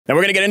Now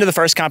we're gonna get into the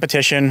first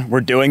competition. We're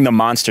doing the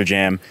Monster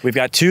Jam. We've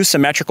got two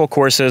symmetrical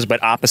courses,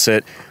 but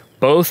opposite.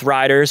 Both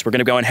riders, we're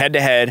gonna go in head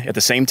to head at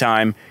the same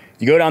time.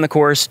 You go down the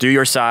course, do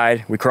your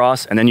side, we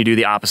cross, and then you do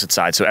the opposite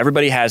side. So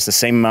everybody has the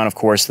same amount of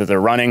course that they're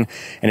running,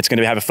 and it's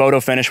gonna have a photo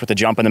finish with the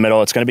jump in the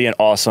middle. It's gonna be an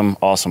awesome,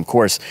 awesome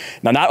course.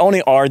 Now, not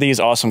only are these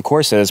awesome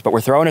courses, but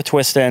we're throwing a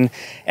twist in,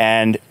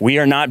 and we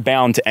are not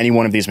bound to any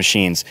one of these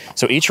machines.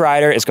 So each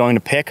rider is going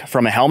to pick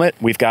from a helmet.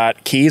 We've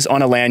got keys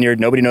on a lanyard.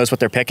 Nobody knows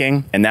what they're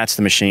picking, and that's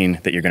the machine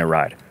that you're gonna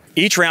ride.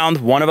 Each round,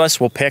 one of us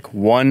will pick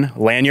one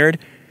lanyard.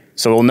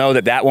 So we'll know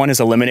that that one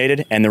is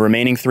eliminated and the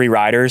remaining three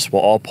riders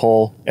will all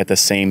pull at the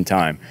same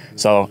time.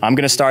 So I'm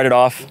gonna start it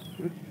off.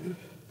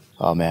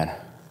 Oh man.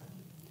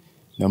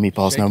 No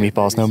meatballs, no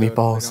meatballs, no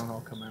meatballs.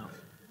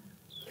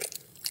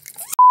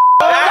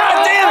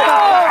 God damn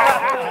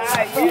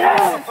it!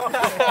 Yes!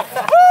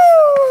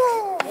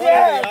 Woo!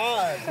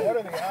 Yes! What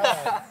are the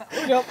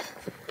odds?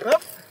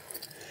 Yep.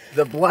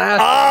 The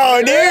blast.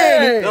 Oh,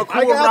 dude! The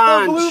cool I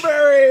got the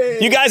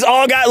blueberry. You guys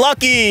all got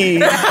lucky.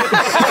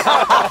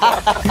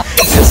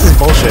 This is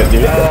bullshit,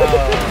 dude.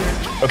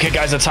 Okay,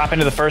 guys, let's hop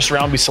into the first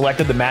round. We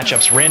selected the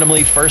matchups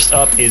randomly. First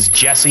up is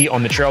Jesse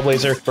on the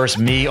Trailblazer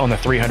versus me on the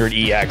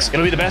 300EX.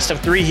 It'll be the best of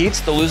 3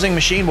 heats. The losing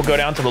machine will go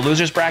down to the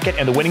loser's bracket,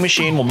 and the winning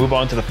machine will move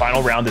on to the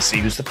final round to see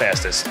who's the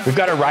fastest. We've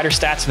got our rider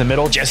stats in the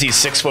middle. Jesse's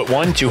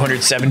 6'1",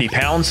 270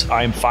 pounds.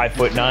 I'm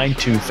 5'9",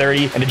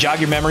 230. And to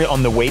jog your memory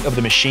on the weight of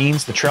the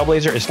machines, the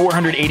Trailblazer is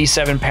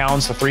 487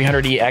 pounds. The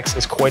 300EX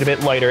is quite a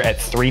bit lighter at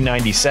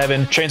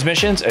 397.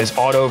 Transmissions is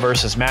auto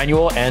versus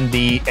manual, and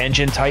the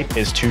engine type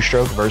is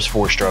 2-stroke versus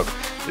 4-stroke.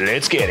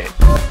 Let's get it.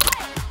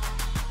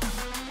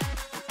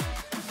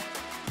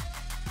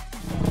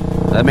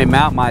 Let me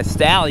mount my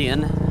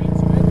stallion.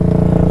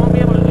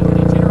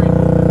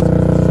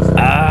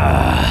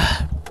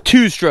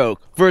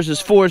 2-stroke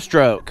versus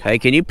 4-stroke. Hey,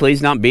 can you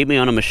please not beat me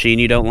on a machine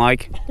you don't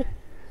like?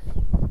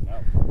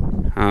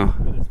 Oh.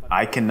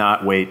 I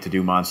cannot wait to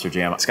do Monster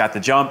Jam. It's got the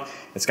jump,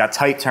 it's got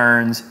tight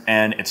turns,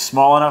 and it's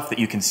small enough that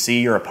you can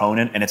see your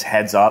opponent and it's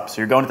heads up,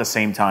 so you're going at the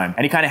same time.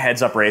 Any kind of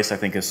heads up race I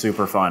think is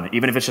super fun,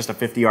 even if it's just a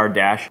 50-yard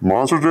dash.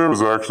 Monster Jam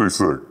is actually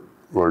sick.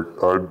 Like,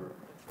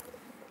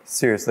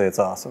 Seriously, it's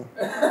awesome.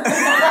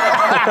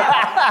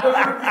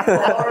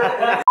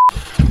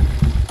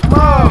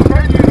 Hello,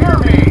 can you hear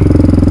me?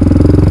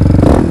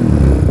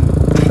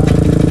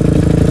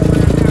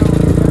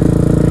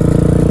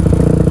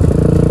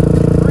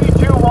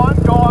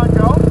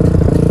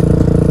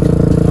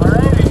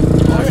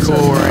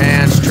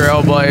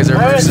 Trailblazer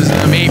versus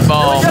the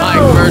meatball. Mike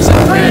versus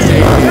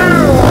Jesse.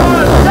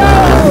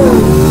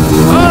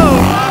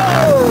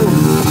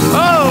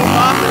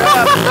 Popped it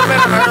up. It's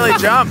been an early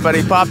jump, but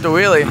he popped a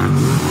wheelie.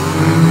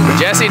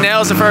 Jesse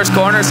nails the first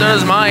corner, so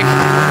does Mike.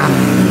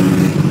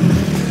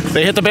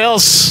 They hit the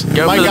bills.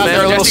 Mike got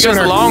there a little Jesse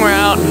sooner. Goes the long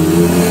route.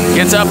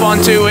 Gets up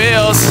on 2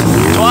 wheels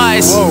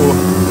twice.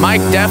 Whoa.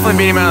 Mike definitely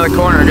beat him out of the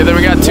corner. Good, then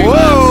we got 2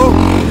 Whoa.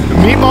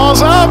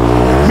 Meatballs up.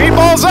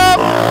 Meatballs up.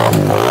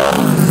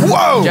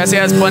 Whoa! Jesse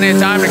has plenty of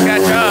time to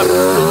catch up.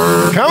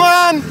 Come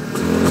on!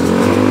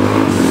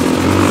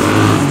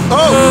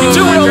 Oh, the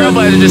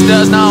Trailblazer just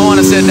does not want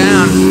to sit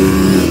down.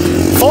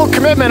 Full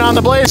commitment on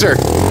the Blazer.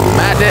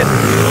 Matt did.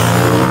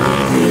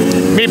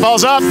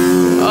 Meatballs up.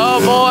 Oh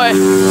boy.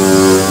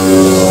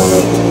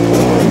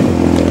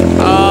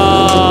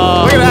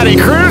 Oh. Look at that, he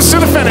cruised to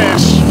the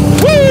finish.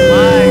 Woo!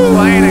 Mike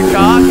playing it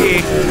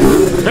cocky.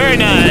 Very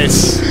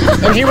nice.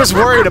 And he was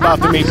worried about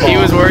the meatball. He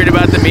was worried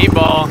about the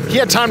meatball. He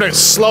had time to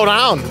slow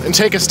down and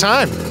take his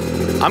time.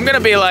 I'm gonna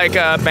be like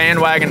a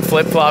bandwagon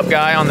flip-flop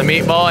guy on the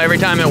meatball. Every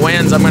time it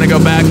wins, I'm gonna go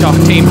back to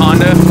Team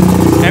Honda.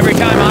 Every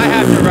time I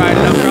have to ride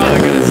it, I'm probably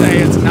gonna say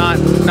it's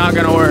not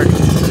gonna work.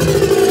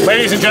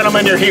 Ladies and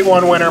gentlemen, your Heat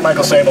 1 winner,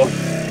 Michael Sabo.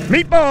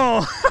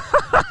 Meatball!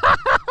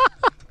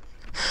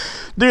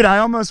 Dude, I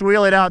almost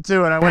wheel it out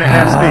too, and I went at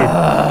half speed.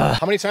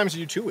 How many times did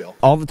you 2-wheel?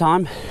 All the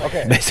time.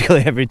 Okay.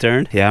 Basically every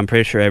turn. Yeah, I'm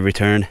pretty sure every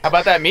turn. How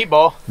about that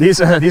meatball? These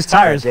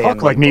tires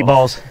hook like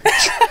meatballs.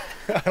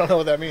 I don't know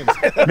what that means.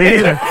 Me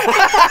neither.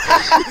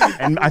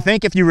 And I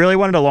think if you really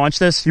wanted to launch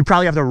this, you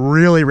probably have to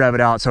really rev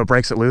it out so it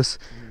breaks it loose.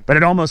 But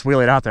it almost wheel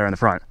it out there in the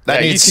front.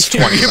 That needs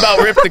 20. You about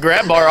ripped the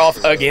grab bar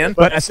off again.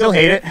 But I still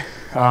hate it.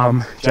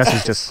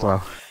 Jesse's just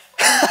slow.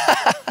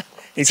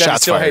 He said he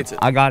still hates it.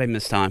 I got him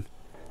this time.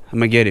 I'm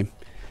gonna get him.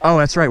 Oh,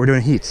 that's right. We're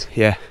doing heats.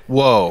 Yeah.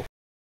 Whoa.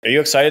 Are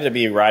you excited to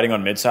be riding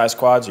on mid-size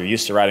quads? You're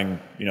used to riding,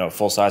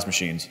 full-size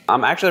machines.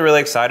 I'm actually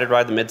really excited to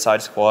ride the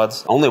mid-size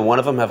quads. Only one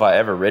of them have I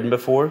ever ridden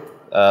before.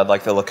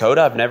 Like the Lakota,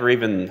 I've never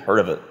even heard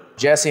of it.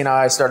 Jesse and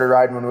I started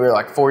riding when we were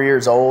like 4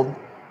 years old,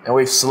 and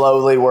we've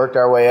slowly worked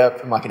our way up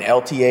from like an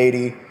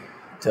LT80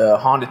 to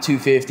Honda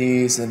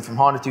 250s, and from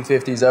Honda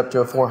 250s up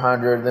to a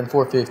 400, then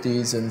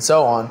 450s, and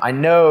so on. I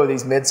know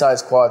these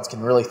mid-size quads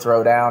can really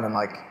throw down, and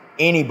like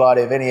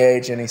anybody of any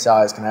age, any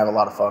size can have a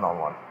lot of fun on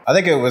one. I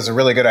think it was a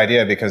really good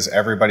idea because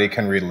everybody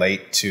can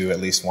relate to at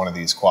least one of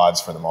these quads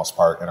for the most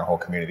part in our whole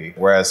community.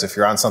 Whereas if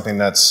you're on something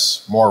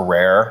that's more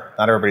rare,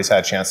 not everybody's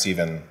had a chance to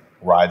even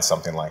ride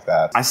something like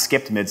that. I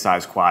skipped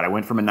midsize quad. I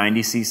went from a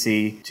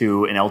 90cc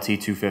to an LT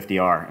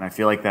 250R, and I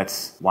feel like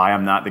that's why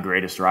I'm not the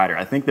greatest rider.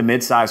 I think the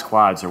midsize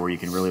quads are where you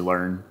can really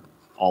learn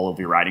all of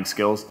your riding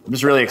skills. I'm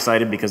just really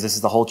excited because this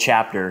is the whole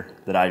chapter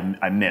that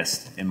I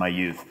missed in my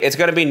youth. It's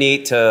going to be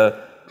neat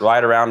to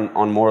ride around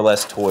on more or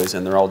less toys,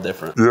 and they're all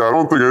different. Yeah, I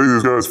don't think any of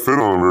these guys fit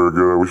on them very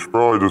good. We should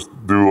probably just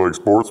do like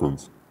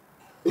sportsmen's.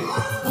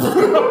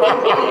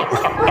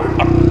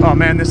 Oh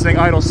man, this thing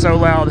idles so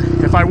loud.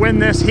 If I win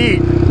this heat,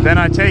 then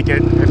I take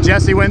it. If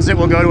Jesse wins it,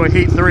 we'll go to a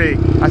heat 3.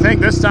 I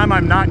think this time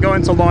I'm not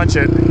going to launch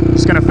it.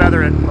 Just gonna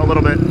feather it a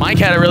little bit. Mike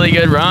had a really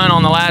good run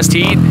on the last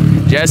heat.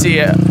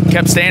 Jesse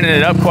kept standing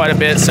it up quite a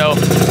bit, so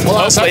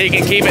hopefully he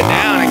can keep it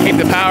down and keep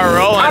the power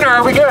rolling. Hunter,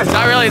 are we good?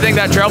 I really think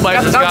that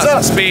Trailblazer's got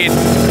some speed.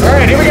 All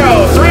right, here we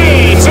go.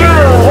 3, 2,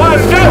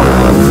 1, go!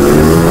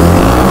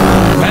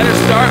 Better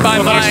start by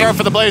Mike. Start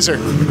for the Blazer.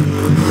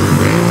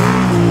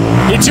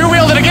 He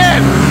two-wheeled it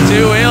again.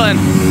 Two-wheeling.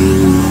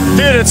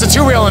 Dude, it's a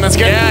two-wheeling. It's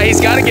good. Yeah, he's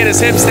got to get his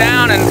hips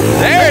down, and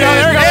there it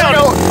is. There we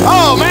go.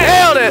 Oh, man.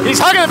 Nailed it. He's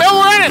hugging the bell.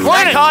 We're in it.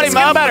 We're in it. Caught him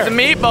up with the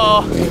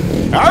meatball.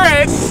 All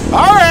right.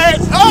 All right.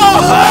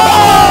 Oh!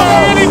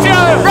 Hit each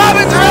other.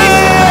 Robin's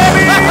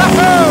racing.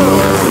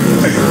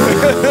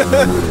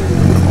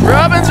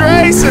 Robin's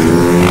racing.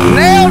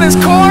 Nailed his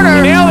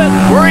corner. Nailed it.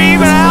 We're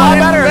even out.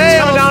 Better. It's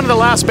coming down to the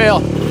last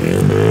bale.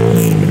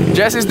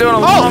 Jesse's doing a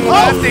long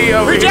lefty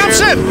over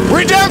redemption. here.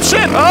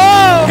 Redemption.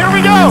 Oh! Here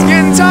we go. It's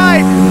getting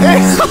tight.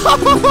 It's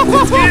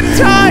getting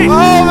tight.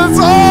 Oh, that's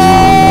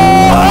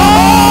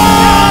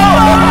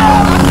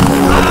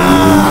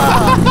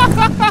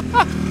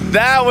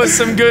That was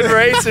some good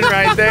racing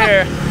right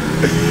there.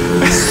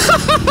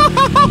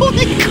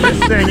 This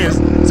thing is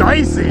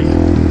dicey.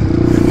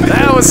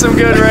 That was some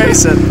good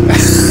racing.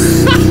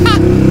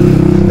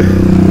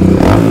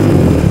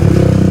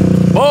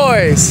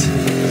 Boys.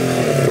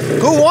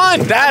 Who won?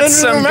 That's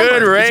some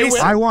good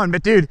racing. I won,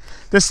 but dude,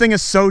 this thing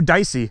is so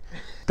dicey.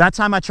 That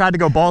time I tried to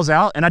go balls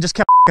out and I just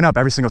kept up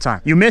every single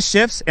time. You miss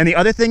shifts, and the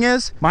other thing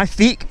is my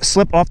feet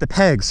slip off the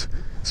pegs,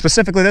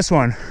 specifically this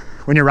one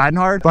when you're riding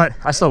hard, but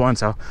I still won,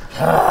 so.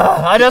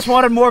 I just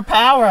wanted more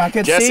power. I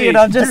could see it.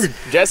 I'm just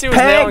Jesse was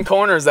nailing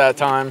corners that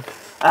time.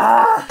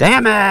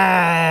 Damn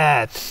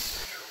it.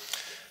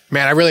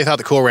 Man, I really thought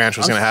the Cool Ranch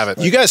was gonna have it.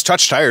 You guys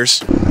touched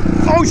tires.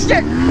 Oh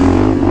shit!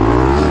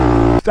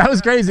 That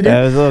was crazy, dude.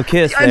 Yeah, it was a little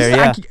kiss there,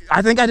 yeah.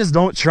 I think I just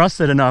don't trust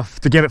it enough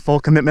to give it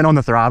full commitment on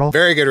the throttle.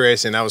 Very good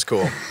racing. That was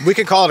cool. We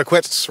could call it a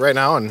quits right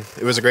now, and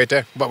it was a great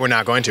day. But we're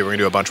not going to. We're going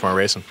to do a bunch more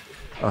racing.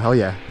 Oh, hell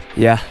yeah.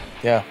 Yeah.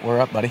 Yeah, we're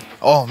up, buddy.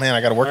 Oh, man,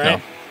 I got to work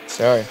now.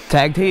 Sorry.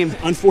 Tag team.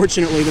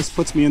 Unfortunately, this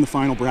puts me in the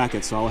final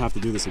bracket, so I'll have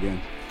to do this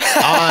again.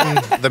 On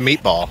the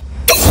meatball.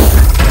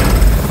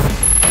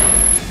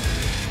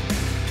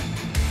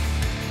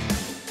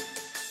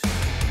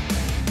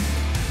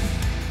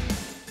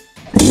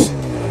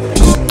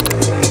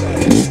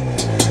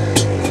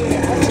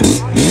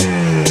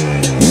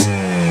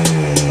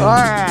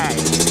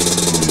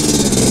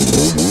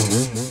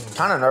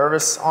 Kind of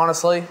nervous,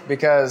 honestly,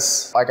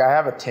 because like I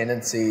have a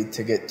tendency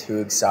to get too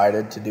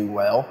excited to do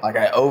well. Like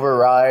I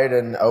override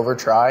and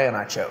overtry and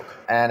I choke.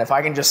 And if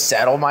I can just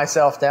settle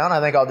myself down, I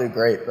think I'll do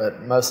great.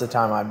 But most of the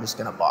time, I'm just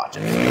gonna botch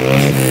it.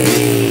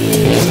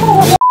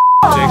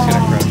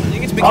 I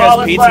think it's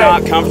because Pete's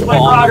not comfortable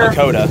on the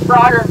Lakota.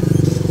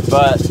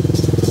 But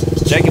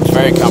Jacob's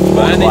very comfortable.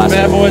 Line these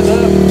bad boys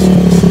up.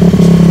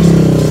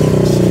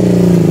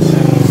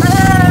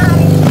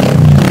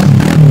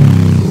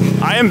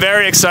 I am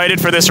very excited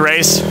for this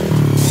race.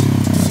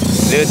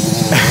 Dude,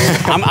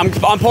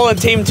 I'm pulling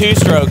team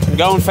two-stroke. I'm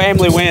going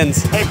family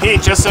wins. Hey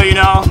Pete, just so you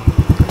know,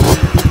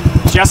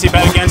 Jesse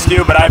bet against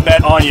you, but I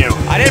bet on you.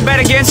 I didn't bet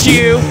against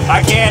you.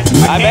 I can't.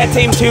 I bet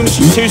team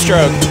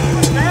two-stroke.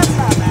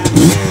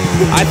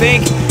 I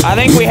think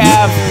we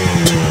have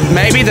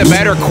maybe the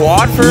better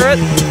quad for it,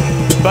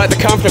 but the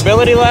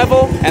comfortability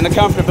level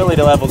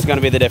is going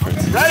to be the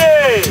difference.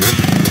 Ready?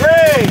 3,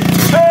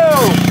 2,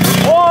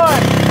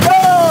 1, go!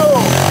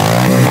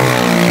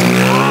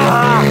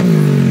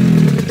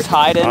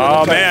 Tied into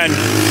Oh the man.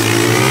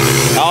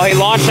 Oh, he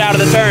launched out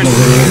of the turn.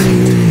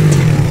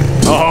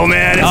 Oh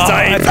man, it's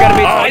tight. It's gonna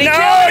be oh, tight.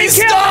 No, he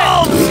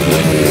stalled!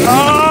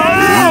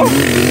 Oh!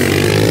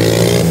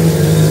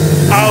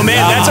 Oh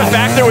man, that's a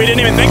factor we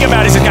didn't even think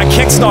about. He's got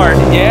kickstart.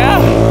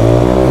 Yeah.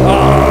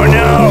 Oh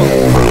no!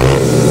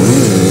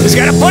 He's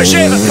gotta push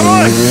it. Come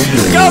on!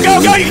 Go,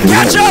 go, go! You can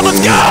catch up. Let's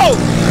go!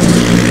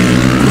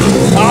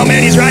 Oh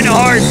man, he's riding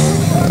hard.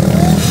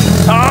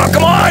 Oh,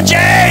 come on,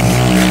 Jake!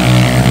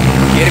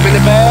 Get him in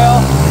the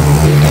bell.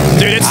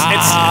 Dude, it's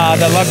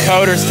the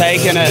Lakota's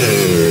taking it.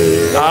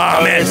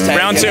 Oh man,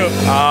 round 2.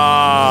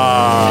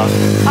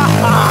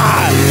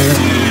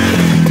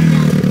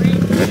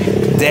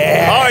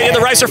 Damn. Oh, you had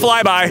the Ricer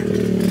flyby.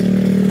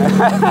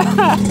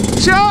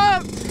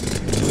 Jump!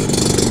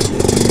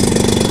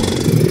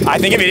 I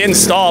think if he didn't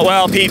stall,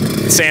 well, Pete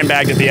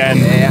sandbagged at the end.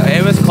 Yeah,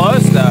 it was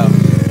close though.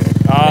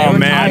 Oh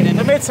man.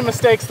 I made some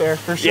mistakes there,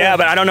 for sure. Yeah,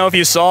 but I don't know if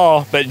you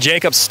saw, but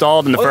Jacob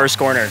stalled in the first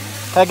corner.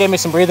 That gave me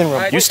some breathing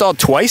room. You stalled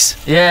twice?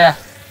 Yeah.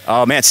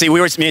 Oh man, see,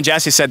 me and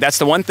Jesse said that's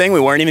the one thing we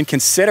weren't even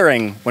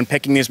considering when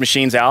picking these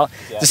machines out.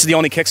 Yeah. This is the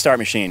only kickstart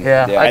machine.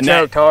 Yeah, I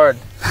choked hard.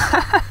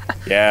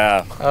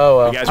 Yeah. Oh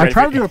well. I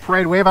tried to do a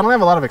parade wave. I don't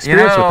have a lot of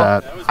experience with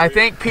that. I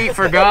think Pete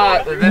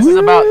forgot that this is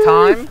about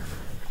time.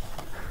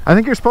 I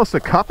think you're supposed to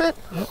cup it.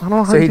 I don't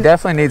know how So he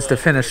definitely needs to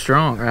finish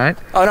strong, right?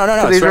 Oh no,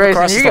 He's whoever racing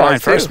crosses you the line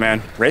guys, first, too.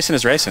 man. Racing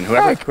is racing.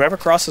 Whoever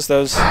crosses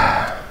those.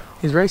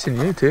 He's racing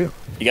you too.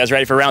 You guys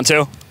ready for round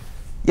 2?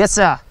 Yes,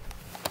 sir.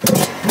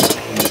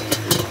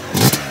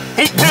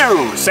 Heat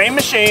 2, same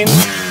machine.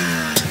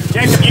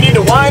 Jacob, you need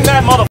to wind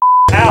that mother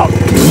out.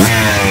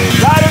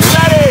 Riders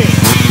ready.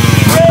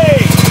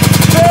 3,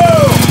 2,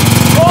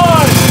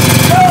 1,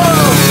 go!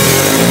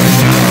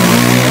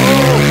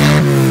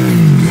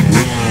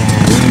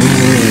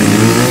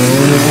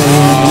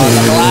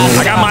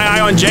 I got my eye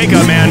on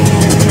Jacob, man.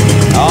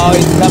 Oh,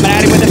 he's coming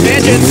at him with a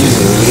vengeance.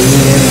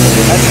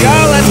 Let's go,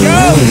 let's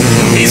go.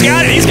 He's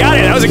got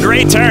it. That was a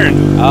great turn.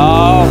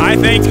 Oh, I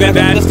think that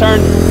this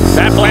turn.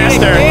 that blaster.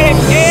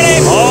 Get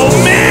him. Oh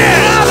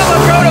man!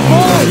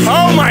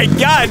 Oh my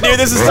god, dude,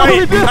 this is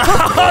tight.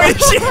 Holy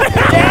shit!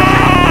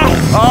 Yeah!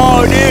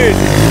 Oh, dude.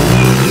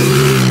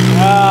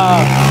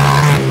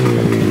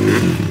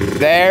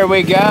 There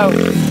we go.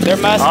 There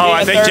must be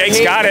I think Jake's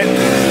got it.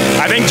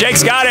 I think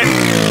Jake's got it.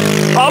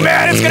 Oh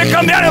man, it's gonna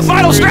come down to the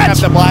final stretch.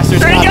 The blasters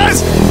There he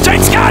goes.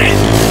 Jake's got it.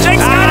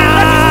 Jake's got it.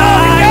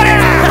 He got it.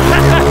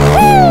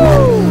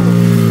 Woo!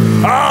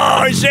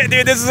 Oh shit,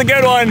 dude, this is a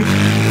good one.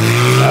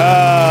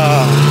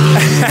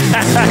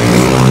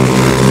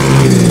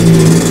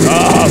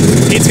 Oh,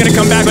 Pete's gonna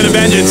come back with a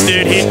vengeance,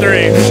 dude. Heat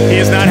 3. He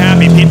is not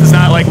happy. Pete does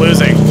not like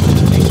losing.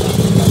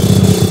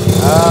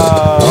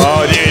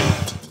 Oh, dude.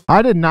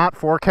 I did not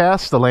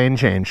forecast the lane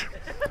change.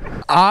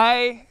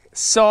 I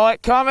saw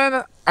it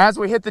coming as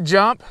we hit the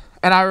jump,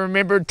 and I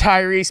remembered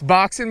Tyrese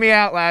boxing me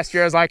out last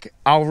year. I was like,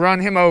 I'll run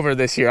him over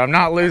this year. I'm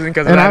not losing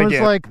because of that again. And I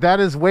was like, that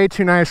is way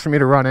too nice for me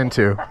to run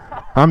into.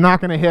 I'm not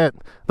going to hit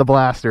the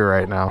blaster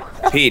right now.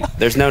 Pete,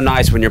 there's no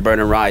nice when you're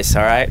burning rice,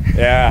 all right?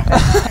 Yeah.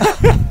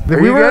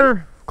 We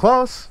were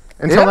close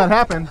until that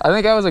happened. I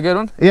think that was a good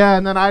one. Yeah,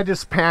 and then I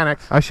just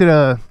panicked. I should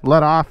have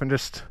let off and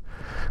just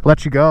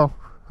let you go.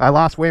 I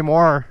lost way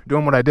more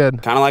doing what I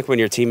did. Kind of like when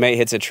your teammate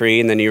hits a tree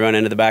and then you run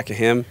into the back of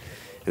him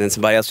and then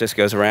somebody else just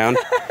goes around.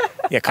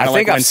 Yeah, kind of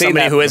like when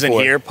somebody who isn't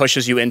here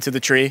pushes you into the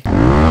tree.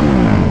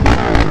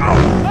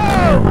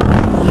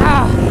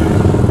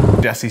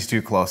 Jesse's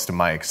too close to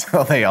Mike,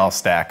 so they all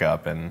stack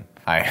up, and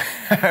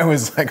I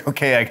was like,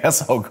 okay, I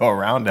guess I'll go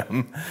around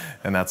him,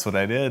 and that's what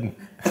I did.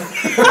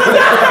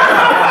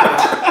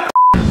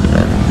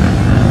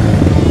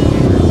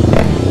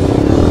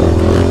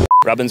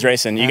 Robin's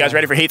racing. You guys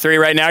ready for Heat 3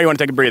 right now? Or you want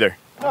to take a breather?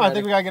 No, I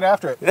think we gotta get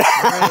after it.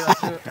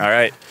 All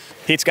right.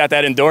 Pete's got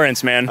that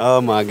endurance, man. Oh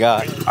my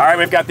God. All right,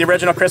 we've got the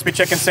original crispy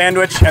chicken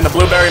sandwich and the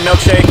blueberry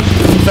milkshake.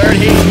 Third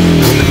heat,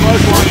 the close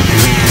one.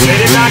 They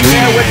did not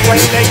care which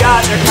plate they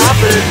got. They're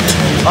confident.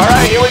 All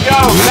right, here we go.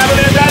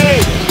 Cameraman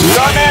ready.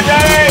 Starman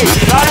ready.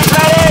 Riders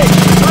ready.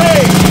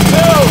 3, 2,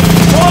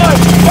 1,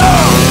 go!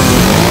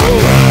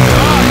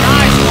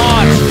 Nice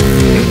launch.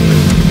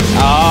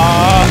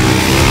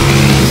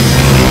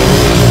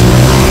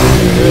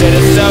 Dude, it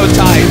is so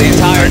tight the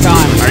entire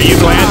time. Are you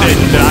glad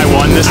that I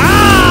won this?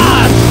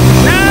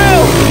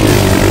 No!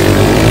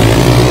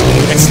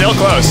 It's still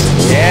close.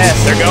 Yes.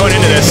 They're going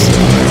into this.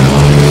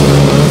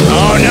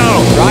 Oh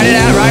no. Ride it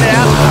out, ride it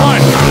out. Come on.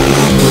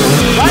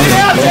 Ride it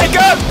out,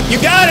 Jacob. You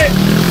got it.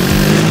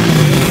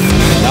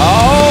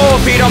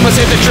 Oh, Pete almost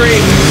hit the tree.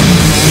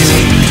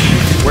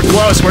 We're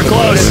close, we're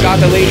close. Just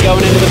got the lead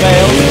going into the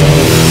bale.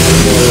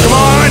 Come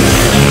on.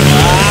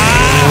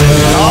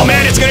 Oh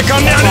man, it's gonna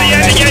come down to the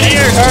end again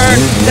here. Turn.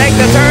 Take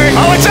the turn.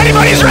 Oh, it's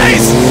anybody's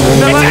race.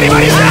 It's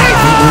anybody's race.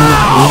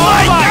 Oh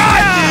my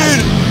God,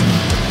 dude.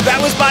 That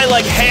was by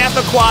like half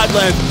a quad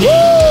length.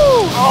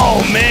 Woo!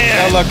 Oh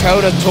man. The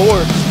Lakota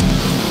Tour.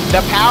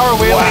 The power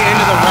wheeling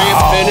into the ramp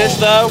finish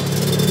though.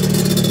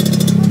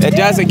 It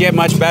doesn't get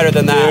much better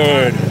than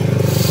that. Dude.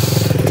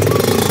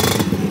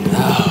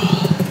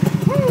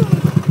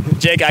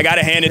 Jake, I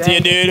gotta hand it to you,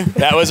 dude.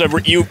 That was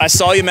I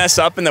saw you mess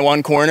up in the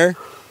one corner,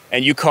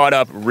 and you caught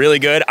up really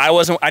good. I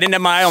didn't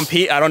have my eye on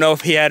Pete. I don't know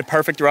if he had a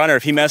perfect run or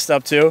if he messed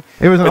up too.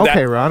 It was an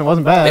okay run. It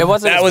wasn't bad. It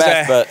wasn't That was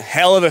best, a but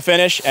hell of a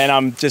finish, and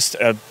I'm just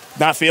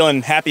not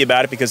feeling happy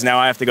about it because now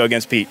I have to go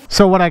against Pete.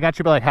 So what, I got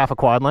you by like half a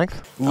quad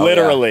length?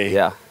 Literally.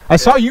 yeah. I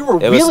saw you were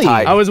wheeling.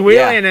 I was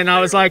wheeling and I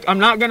was like, I'm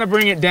not gonna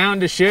bring it down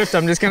to shift.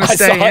 I'm just gonna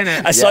stay in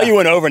it. I saw you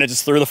went over and it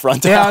just threw the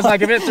front Yeah, out. I was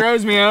like, if it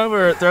throws me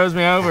over, it throws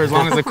me over as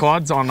long as the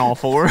quad's on all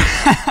four.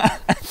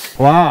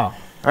 Wow.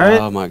 All right.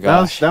 Oh my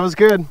gosh. That was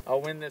good. I'll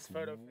win this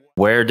photo.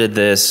 Where did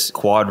this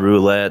quad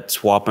roulette,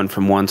 swapping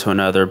from one to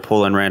another,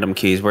 pulling random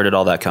keys, where did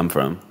all that come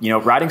from? You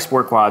know, riding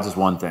sport quads is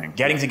one thing.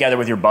 Getting together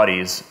with your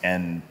buddies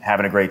and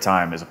having a great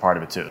time is a part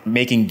of it too.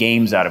 Making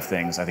games out of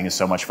things, I think, is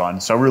so much fun.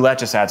 So roulette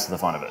just adds to the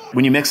fun of it.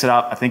 When you mix it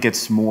up, I think it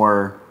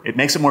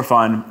makes it more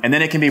fun. And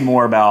then it can be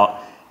more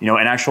about you know,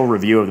 an actual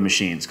review of the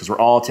machines, because we're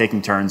all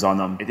taking turns on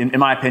them. In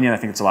my opinion, I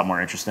think it's a lot more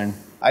interesting.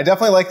 I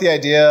definitely like the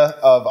idea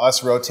of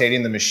us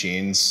rotating the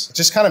machines. It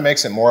just kind of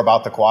makes it more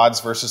about the quads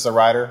versus the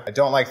rider. I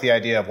don't like the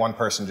idea of one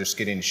person just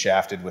getting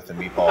shafted with the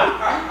meatball.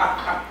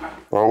 I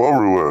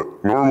love roulette.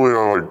 Normally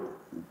I like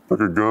pick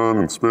a gun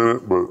and spin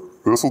it, but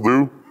this'll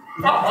do.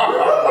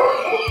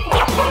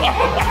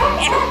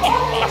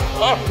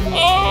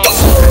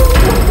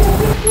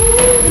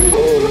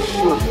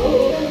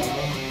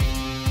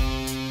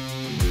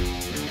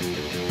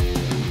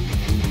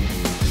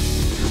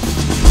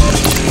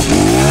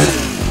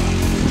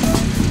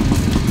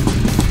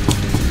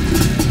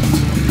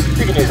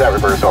 You can use that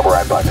reverse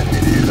override button if you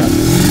need to use that.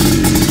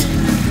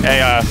 Hey,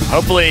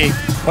 hopefully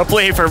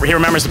he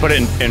remembers to put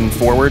it in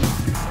forward.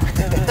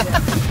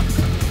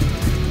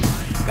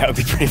 That would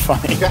be pretty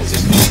funny.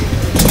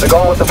 The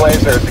goal with the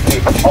Blazer is to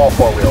keep all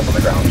 4 wheels on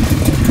the ground.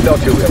 No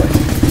 2 wheelers.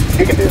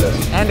 You can do this.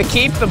 And to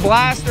keep the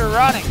blaster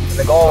running.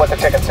 The goal with the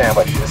chicken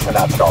sandwich is to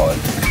not stall it.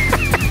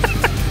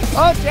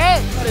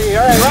 Okay. Ready.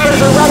 All right,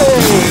 riders are ready.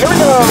 Here we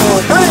go.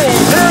 3,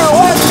 2,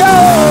 1, go!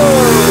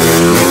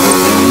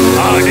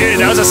 Oh, dude,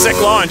 that was a sick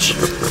launch.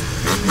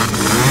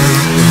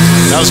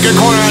 That was a good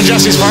corner on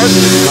Jesse's part.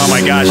 Oh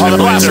my gosh, the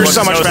Blazer Blaster's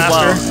so much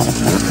faster.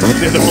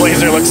 Dude, the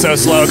Blazer looks so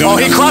slow. Oh,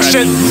 he crushed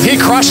it. He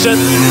crushed it.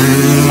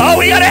 Oh,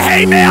 we got a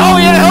hay bale. Oh,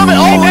 yeah, helmet.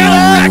 Hay bale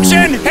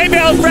fraction. Hay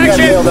bale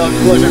fraction.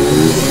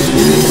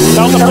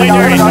 Tell him to play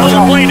dirty. Tell him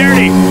to play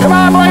dirty. Come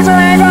on, Blazer,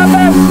 hang on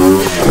them.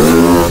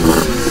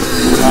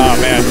 Oh,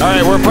 man. All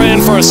right, we're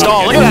praying for a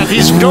stall. Look at that.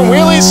 He's doing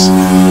wheelies.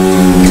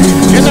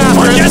 Getting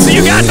after it. Jesse,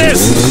 you got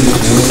this.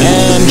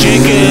 And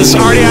Jake is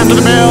already after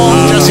the bail.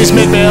 Jesse's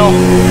mid-bail.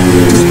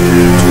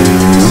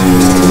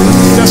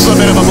 Just a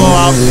bit of a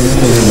blowout.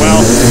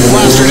 Well,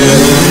 Blaster did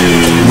it.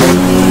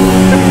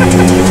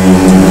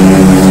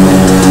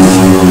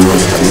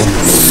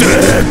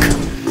 sick.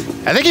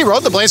 I think he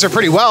rode the Blazer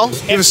pretty well.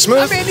 It was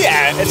smooth. I mean,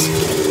 yeah.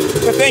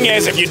 The thing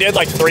is, if you did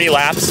like 3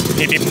 laps,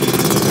 he'd be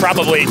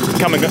probably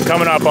coming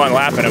up on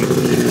lapping him.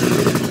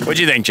 What'd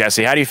you think,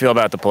 Jesse? How do you feel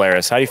about the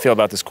Polaris? How do you feel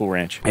about this cool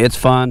ranch? It's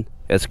fun.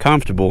 It's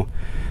comfortable.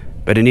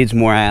 But it needs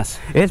more ass.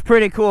 It's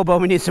pretty cool,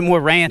 but we need some more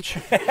ranch.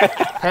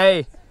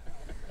 Hey,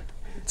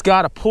 it's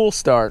got a pull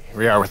start.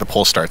 We are with the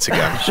pull starts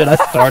again. Should I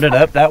start it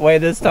up that way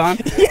this time?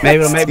 Yes.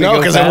 Maybe it'll make me no, go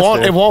because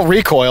it won't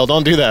recoil.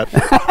 Don't do that.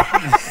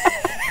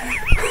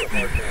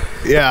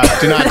 Yeah,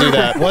 do not do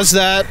that. Was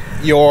that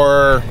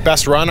your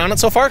best run on it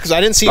so far? Because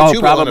I didn't see you too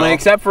probably,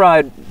 except for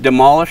I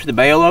demolished the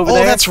bale over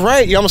there. Oh, that's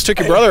right. You almost took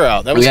your brother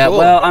out. That was cool.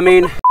 Well, I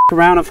mean,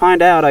 around and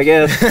find out, I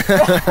guess.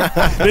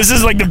 This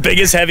is like the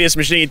biggest, heaviest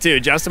machine too.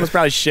 Justin was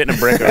probably shitting a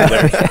brick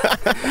over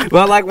there.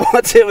 Well, like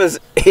once it was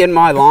in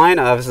my line,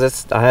 I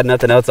had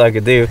nothing else I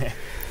could do.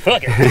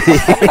 Fuck it.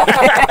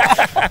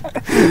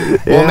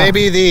 Well,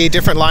 maybe the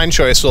different line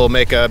choice will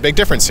make a big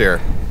difference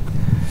here.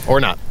 Or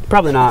not.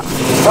 Probably not.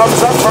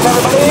 Thumbs up from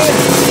everybody.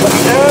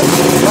 Looking good.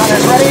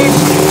 Runners ready.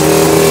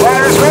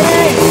 Riders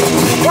ready.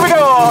 Here we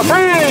go.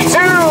 3, 2,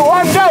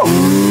 1, go.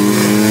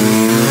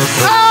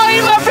 Oh,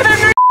 he left it in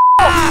there.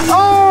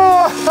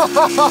 Oh!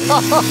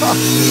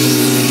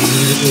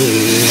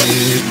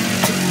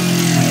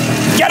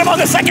 Get him on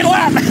the second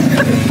lap.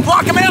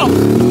 Block him out.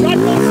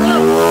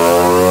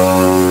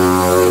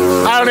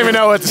 I don't even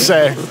know what to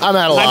say. I'm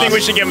at a loss. I think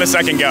we should give him a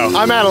second go.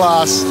 I'm at a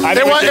loss.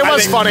 It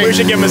was funny. We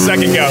should give him a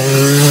second go.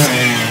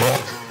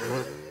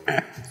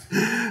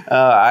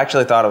 I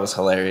actually thought it was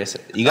hilarious.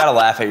 You gotta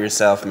laugh at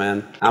yourself,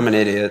 man. I'm an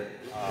idiot.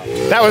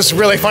 That was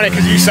really funny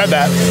because you said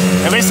that.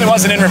 At least it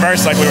wasn't in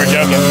reverse like we were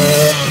joking.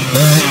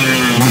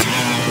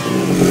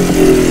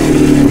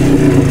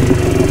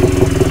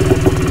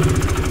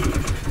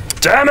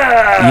 Damn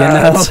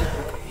it!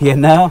 You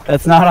know,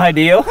 that's not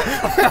ideal.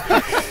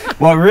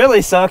 What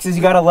really sucks is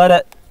you gotta let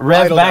it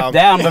rev back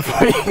down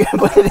before you can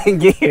put it in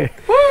gear.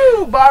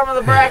 Woo! Bottom of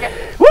the bracket.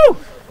 Woo!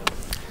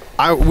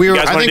 You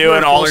guys want to do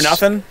an all or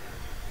nothing?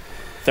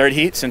 Third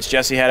heat, since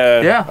Jesse had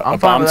a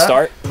bomb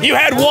start. You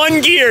had 1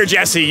 gear,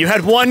 Jesse. You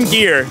had 1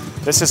 gear.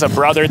 This is a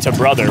brother to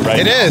brother, right?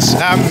 It is. You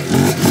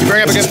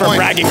bring up a good point.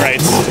 Bragging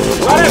rights.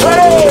 Riders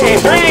ready.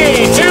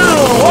 3, 2,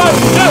 1,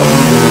 go.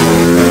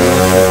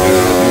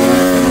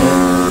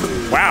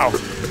 Wow.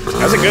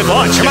 That was a good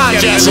launch. Come on,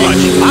 Jesse.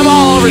 I'm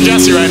all over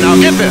Jesse right now.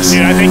 Get this.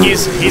 Dude, I think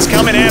he's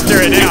coming after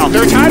it now.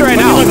 They're tied right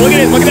now. Look at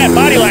it. Look at that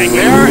body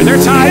language.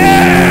 They're tied.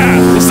 Yeah!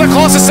 This is the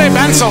closest they've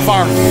been so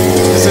far.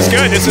 This is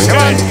good. This is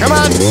good. Come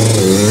on.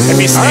 If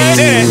he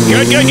stays in it.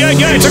 Good.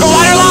 Took a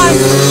wider line.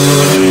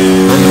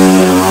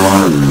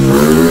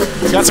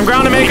 He's got some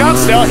ground to make up.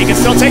 He can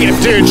still take it.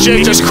 Dude,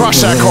 Jake just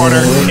crushed that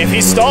corner. If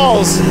he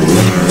stalls.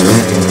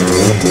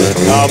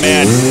 Oh,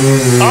 man.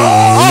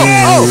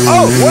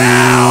 Oh,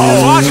 wow.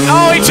 Watch.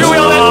 Oh, he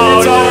two-wheeled it.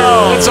 It's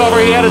over. It's over.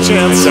 He had a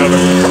chance. It's over.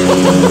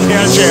 He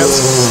had a chance.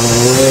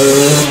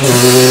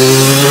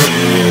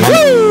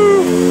 Woo!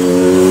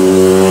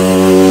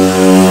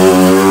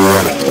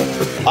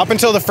 Up and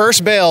until the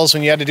first bales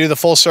when you had to do the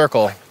full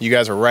circle, you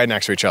guys were right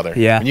next to each other.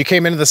 Yeah. When you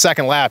came into the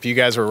second lap, you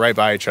guys were right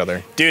by each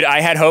other. Dude, I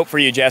had hope for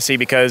you, Jesse,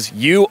 because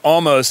you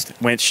almost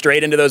went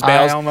straight into those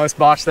bales. I almost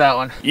botched that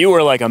one. You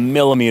were like a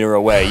millimeter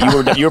away.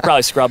 You were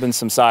probably scrubbing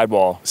some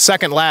sidewall.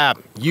 Second lap,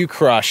 you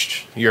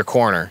crushed your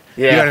corner.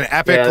 Yeah. You had an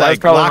epic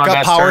like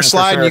lock-up power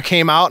slide, and you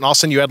came out, and all of a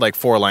sudden you had like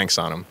 4 lengths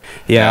on him.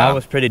 Yeah, I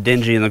was pretty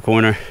dingy in the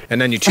corner.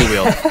 And then you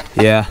two-wheeled.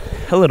 Yeah,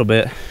 a little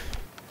bit.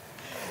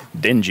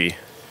 Dingy.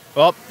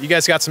 Well, you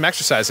guys got some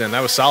exercise in.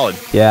 That was solid.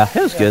 Yeah, it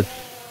was good.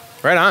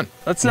 Right on.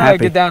 Let's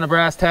get down to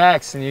brass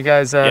tacks and you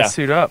guys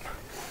suit up.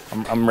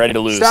 I'm ready to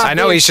lose. Stop I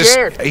know being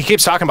scared. he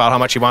keeps talking about how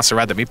much he wants to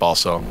ride the meatball,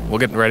 so we'll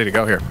get ready to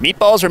go here.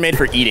 Meatballs are made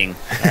for eating,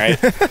 all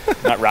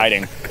right? Not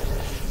riding.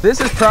 This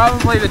is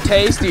probably the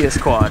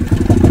tastiest quad.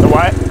 The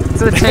what?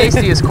 It's the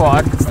tastiest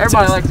quad.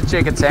 Everybody likes the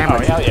chicken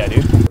sandwich. Oh, hell yeah,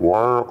 dude. Why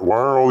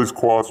are all these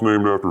quads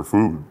named after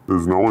food?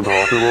 Is no one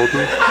talking about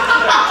this?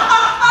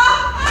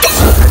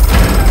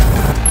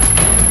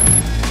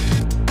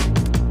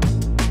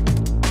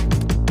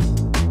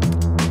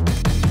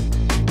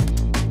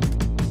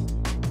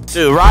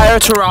 Dude, Ryer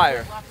to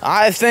Ryer.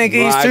 I think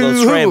these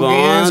two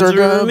hooligans are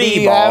gonna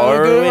be having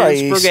a good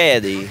race.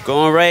 Spaghetti.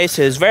 Gonna race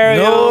his very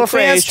No own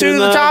offense to creation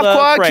the of top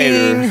quad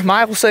Prater. king,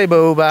 Michael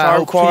Sabo, but I Top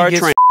hope quad he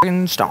gets train.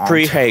 f***ing stomped.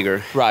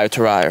 Pre-Hager. Ryer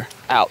to Ryer.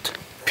 Out.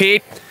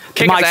 Pete,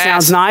 kick Mike his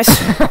sounds ass.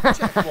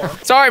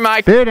 nice. Sorry,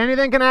 Mike. Dude,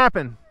 anything can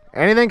happen.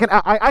 Anything can.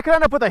 I could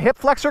end up with a hip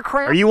flexor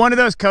cramp. Are you one of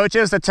those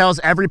coaches that tells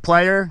every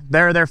player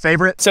they're their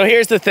favorite? So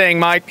here's the thing,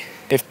 Mike.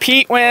 If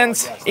Pete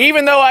wins,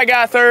 even though I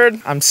got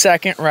third, I'm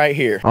second right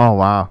here. Oh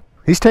wow,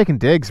 he's taking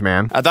digs,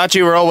 man. I thought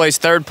you were always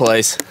third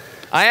place.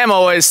 I am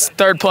always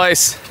third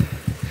place.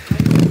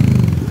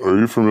 Are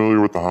you familiar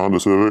with the Honda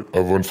Civic?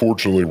 I've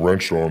unfortunately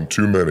wrenched on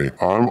too many.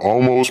 I'm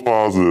almost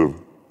positive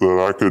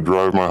that I could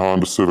drive my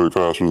Honda Civic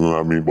faster than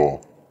that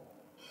meatball.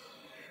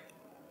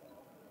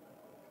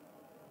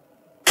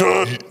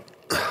 Cut!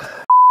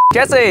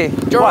 Jesse,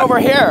 you're over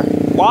here.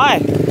 Why?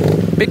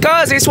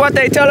 Because it's what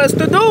they tell us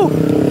to do.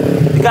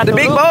 You got the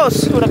big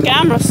boss. To the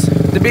cameras.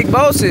 The big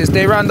bosses,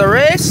 they run the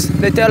race.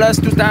 They tell us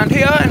to stand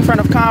here in front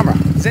of camera.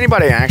 Does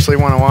anybody actually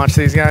want to watch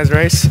these guys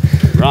race?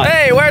 Right.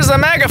 Hey, where's the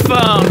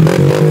megaphone?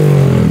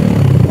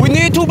 We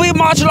need to be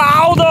much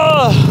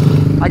louder.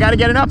 I gotta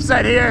get an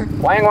upset here.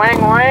 Wang,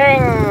 wang,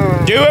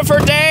 wang. Do it for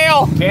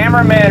Dale.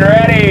 Cameraman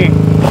ready.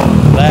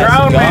 Let's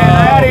Drone go.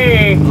 man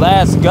ready.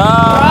 Let's go.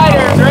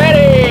 Riders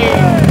ready.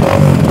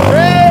 3,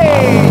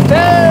 2,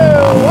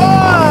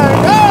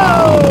 1,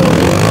 go.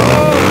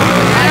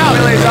 And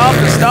Willie's off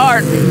the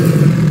start.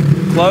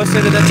 Close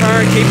into the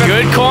turn. Keep it.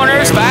 Good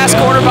corners. Fast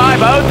corner by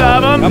both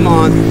of them. Come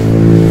on.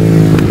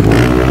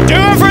 Do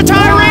it for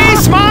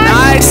Tyrese, Mike.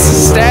 Nice.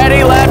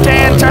 Steady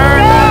left-hand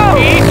turn.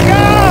 Pete.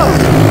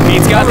 Go.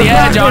 Pete's got the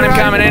edge on him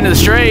coming into the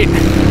straight.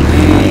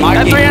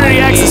 That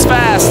 300EX is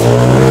fast.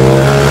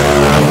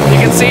 You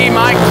can see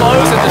Mike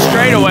closing the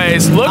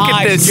straightaways. Look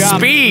at this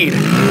speed.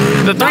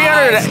 The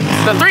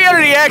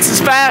 300EX is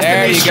fast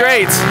in these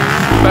straights.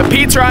 But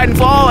Pete's riding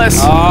flawless.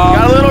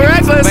 Got a little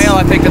reckless. Fail,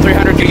 I think the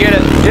 300 could get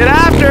it. Get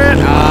after it.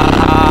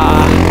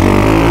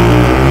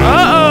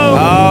 Uh-oh.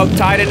 Oh,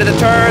 tied into the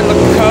turn. The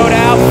code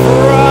out.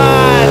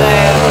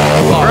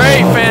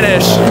 Great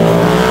finish.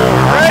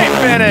 Great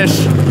finish.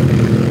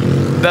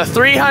 The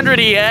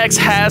 300EX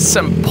has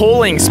some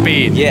pulling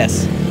speed.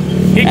 Yes.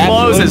 He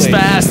closes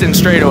fast in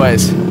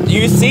straightaways.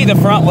 You see the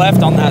front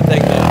left on that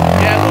thing though.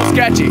 Yeah, a little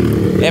sketchy.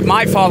 It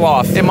might fall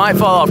off. It might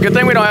fall off. Good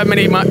thing we don't have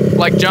many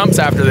like jumps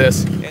after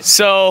this.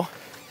 So,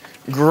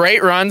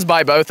 great runs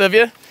by both of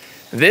you.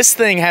 This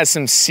thing has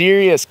some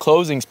serious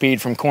closing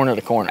speed from corner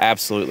to corner.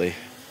 Absolutely.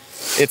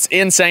 It's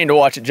insane to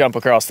watch it jump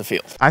across the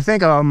field. I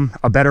think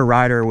a better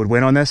rider would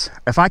win on this.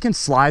 If I can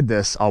slide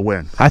this, I'll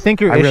win. I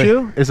think your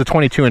issue is the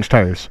 22-inch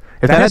tires.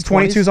 If that has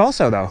 22s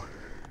also though.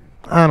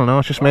 I don't know,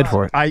 it's just made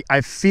for it.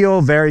 I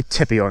feel very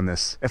tippy on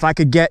this. If I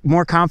could get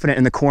more confident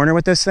in the corner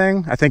with this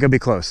thing, I think it'd be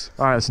close.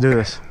 All right, let's do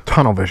this.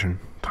 Tunnel vision.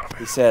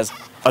 He says,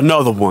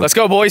 another one. Let's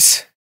go,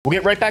 boys. We'll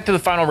get right back to the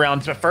final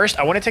rounds, but first,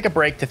 I want to take a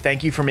break to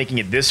thank you for making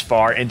it this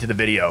far into the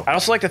video. I'd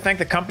also like to thank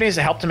the companies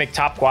that helped to make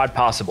Top Quad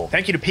possible.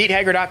 Thank you to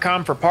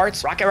PeteHager.com for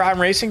parts, Rocket Rod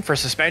Racing for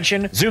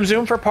suspension, Zoom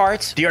Zoom for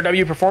parts,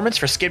 DRW Performance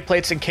for skid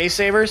plates and case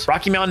savers,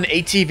 Rocky Mountain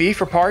ATV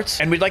for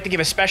parts, and we'd like to give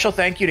a special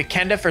thank you to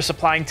Kenda for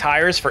supplying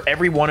tires for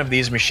every one of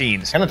these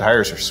machines. Kenda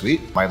tires are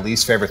sweet. My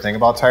least favorite thing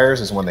about tires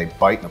is when they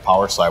bite in a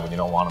power slide when you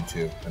don't want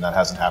them to, and that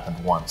hasn't happened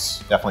once.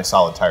 Definitely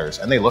solid tires,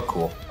 and they look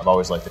cool. I've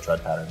always liked the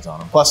tread patterns on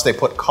them. Plus, they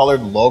put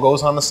colored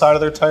logos on the side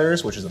of their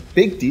tires, which is a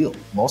big deal.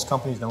 Most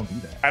companies don't do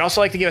that. I'd also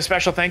like to give a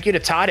special thank you to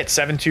Todd at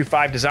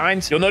 725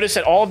 Designs. You'll notice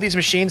that all of these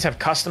machines have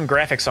custom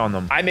graphics on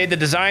them. I made the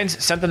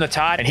designs, sent them to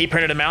Todd, and he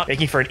printed them out,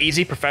 making for an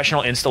easy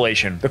professional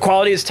installation. The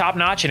quality is top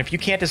notch, and if you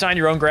can't design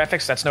your own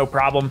graphics, that's no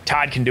problem.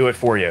 Todd can do it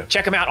for you.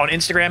 Check him out on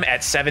Instagram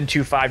at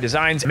 725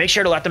 Designs, and make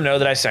sure to let them know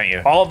that I sent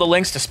you. All of the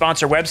links to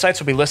sponsor websites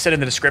will be listed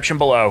in the description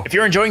below. If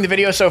you're enjoying the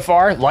video so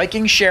far,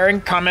 liking, sharing,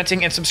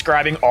 commenting, and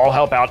subscribing all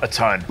help out a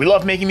ton. We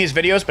love making these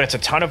videos, but it's a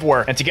ton of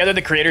work, and together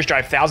the creators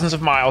drive thousands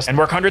of miles and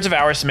work hundreds of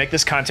hours to make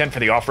this content for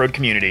the off-road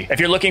community. If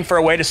you're looking for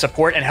a way to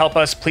support and help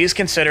us, please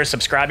consider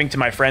subscribing to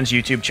my friends'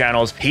 YouTube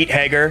channels, Pete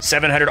Hager,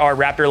 700R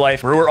Raptor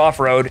Life, Brewer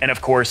Off-Road, and of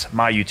course,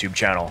 my YouTube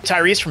channel.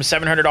 Tyrese from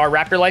 700R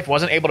Raptor Life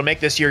wasn't able to make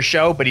this year's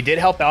show, but he did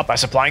help out by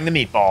supplying the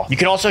meatball. You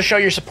can also show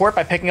your support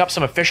by picking up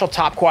some official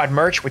Top Quad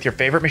merch with your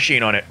favorite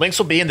machine on it. Links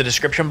will be in the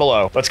description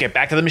below. Let's get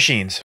back to the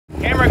machines.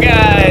 Camera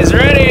guys,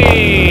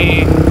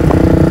 ready!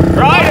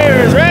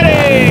 Riders,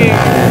 ready!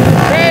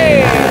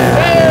 3, 2,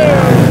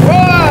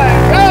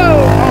 1, go!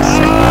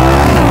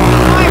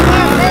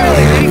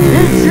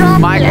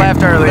 Mike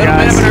left early,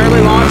 guys. Bit of an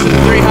early launch to the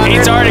 300.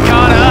 He's already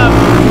caught up.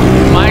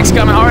 Mike's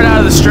coming hard out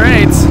of the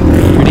straights.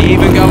 Pretty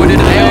even going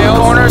into the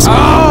corners.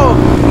 Oh!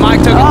 Mike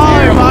took it.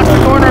 Oh, he boxed the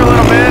corner a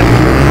little bit.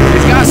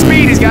 He's got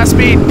speed. He's got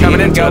speed.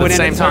 Coming in at the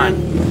same time.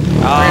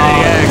 Oh,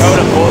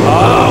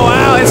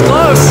 wow, it's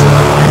close.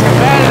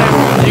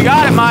 You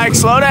got it, Mike.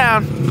 Slow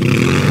down.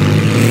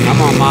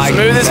 Come on, Mike.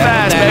 Smooth as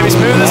fast, baby.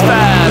 Smooth as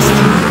fast.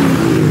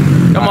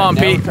 Come on,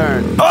 Pete.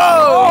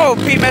 Oh,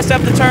 Pete messed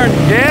up the turn.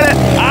 Get it.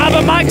 Ah,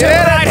 but Mike took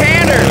a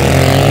right-hander.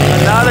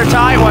 Another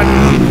tight one.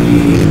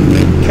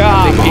 Come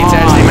on. Pete's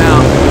edged him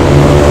out.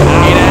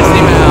 Pete edged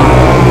him out.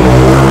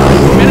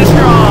 Finish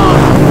strong.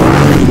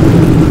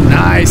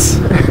 Nice.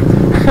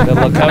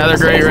 Another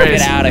great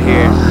race. Get out of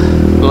here.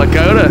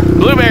 Lakota.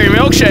 Blueberry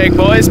milkshake,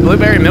 boys.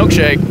 Blueberry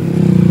milkshake.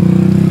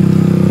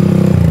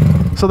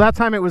 So that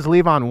time it was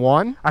leave on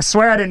 1. I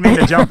swear I didn't mean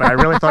to jump it. I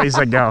really thought you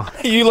said go.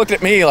 You looked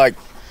at me like...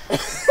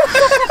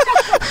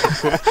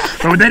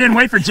 But they didn't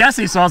wait for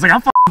Jesse, so I was like,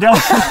 I'm f***ing going.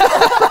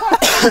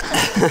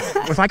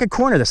 If I could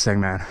corner this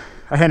thing, man.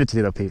 I hand it to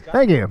you though, Pete.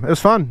 Thank you. It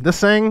was fun. This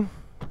thing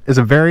is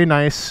a very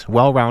nice,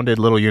 well-rounded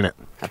little unit.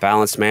 A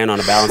balanced man on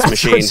a balanced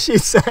machine. That's what she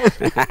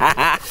said.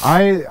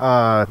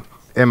 I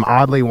am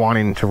oddly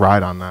wanting to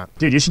ride on that.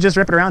 Dude, you should just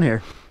rip it around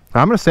here.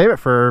 I'm going to save it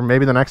for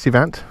maybe the next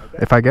event,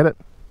 if I get it.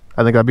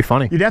 I think that'd be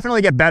funny. You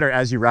definitely get better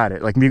as you ride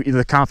it, like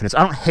the confidence.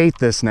 I don't hate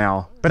this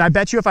now, but I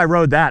bet you if I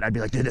rode that, I'd be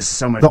like, dude, this is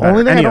so much better. The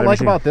only thing I don't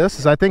like about this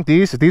is I think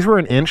if these were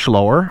an inch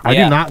lower, I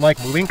do not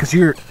like moving because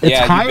it's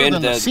higher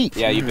than the seat.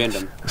 Yeah, you bend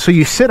them. So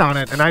you sit on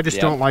it, and I just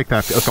don't like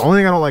that. That's the only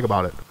thing I don't like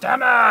about it.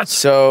 Damn it!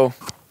 So,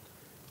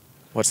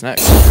 what's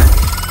next?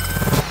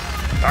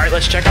 All right,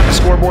 let's check out the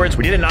scoreboards.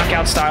 We did a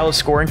knockout style of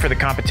scoring for the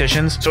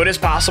competitions, so it is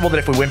possible that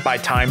if we went by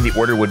time, the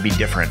order would be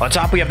different. On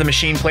top, we have the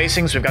machine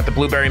placings. We've got the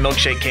blueberry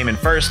milkshake came in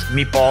first,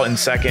 meatball in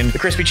second, the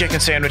crispy chicken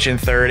sandwich in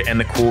third, and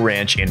the Cool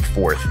Ranch in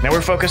fourth. Now,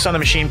 we're focused on the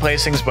machine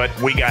placings, but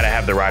we gotta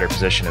have the rider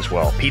position as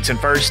well. Pete's in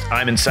first,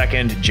 I'm in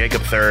second,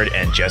 Jacob third,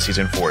 and Jesse's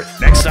in fourth.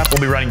 Next up,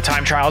 we'll be running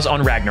time trials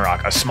on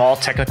Ragnarok, a small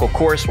technical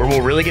course where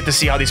we'll really get to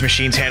see how these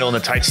machines handle in the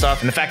tight stuff,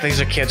 and the fact that these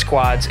are kids'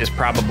 quads is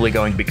probably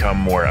going to become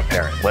more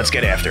apparent. Let's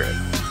get after it.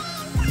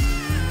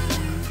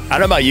 I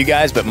don't know about you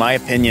guys, but my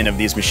opinion of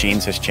these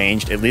machines has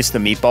changed, at least the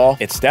meatball.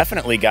 It's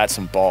definitely got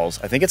some balls.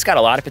 I think it's got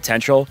a lot of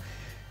potential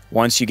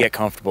once you get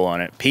comfortable on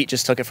it. Pete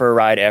just took it for a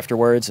ride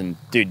afterwards, and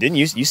dude, didn't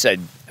you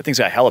said that thing's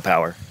got hella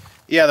power.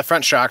 Yeah, the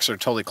front shocks are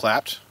totally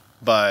clapped,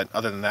 but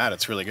other than that,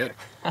 it's really good.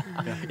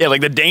 Yeah,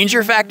 like the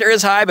danger factor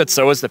is high, but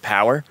so is the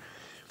power.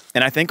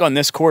 And I think on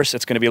this course,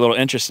 it's going to be a little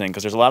interesting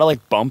because there's a lot of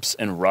like bumps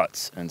and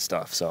ruts and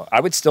stuff. So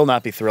I would still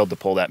not be thrilled to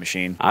pull that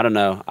machine. I don't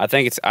know. I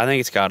think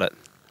it's got it.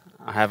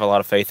 I have a lot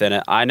of faith in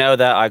it. I know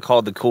that I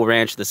called the Cool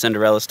Ranch the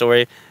Cinderella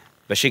story,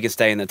 but she can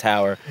stay in the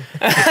tower.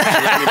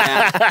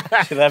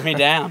 She let me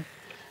down.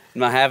 I'm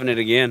not having it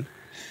again.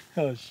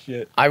 Oh,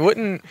 shit. I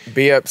wouldn't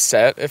be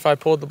upset if I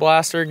pulled the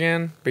blaster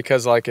again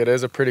because, like, it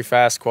is a pretty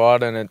fast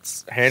quad and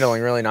it's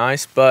handling really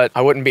nice, but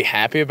I wouldn't be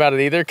happy about it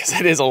either because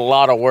it is a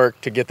lot of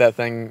work to get that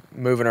thing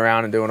moving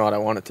around and doing what I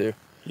want it to.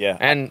 Yeah.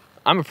 And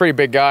I'm a pretty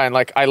big guy, and,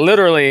 like, I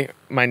literally,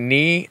 my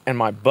knee and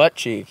my butt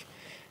cheek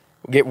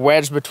get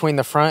wedged between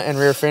the front and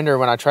rear fender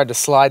when I tried to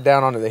slide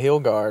down onto the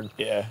heel guard.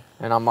 Yeah.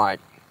 And I'm like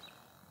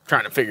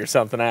trying to figure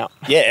something out.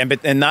 Yeah,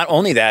 and not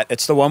only that,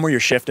 it's the one where you're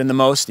shifting the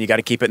most. You got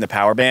to keep it in the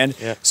power band.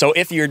 Yeah. So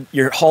if you're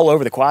all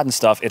over the quad and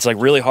stuff, it's like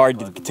really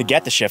hard to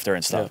get the shifter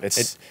and stuff. Yeah.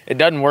 It's it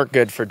doesn't work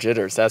good for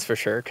jitters, that's for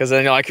sure. Because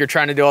then you're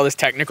trying to do all this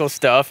technical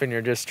stuff and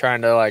you're just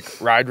trying to like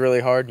ride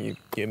really hard and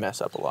you mess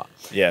up a lot.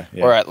 Yeah.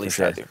 Or at least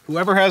I do.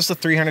 Whoever has the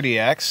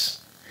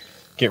 300EX,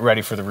 get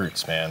ready for the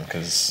roots, man,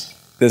 because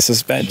the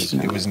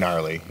suspension. It was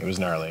gnarly. It was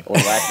gnarly. Or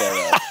lack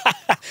thereof.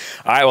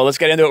 All right, well, let's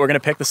get into it. We're going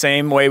to pick the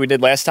same way we did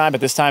last time,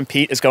 but this time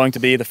Pete is going to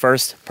be the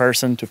first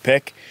person to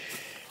pick.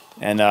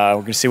 And we're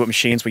going to see what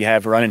machines we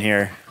have running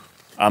here.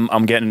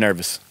 I'm getting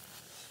nervous.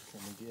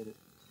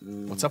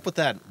 What's up with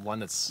that one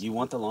that's... You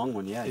want the long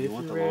one, yeah. You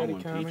want the long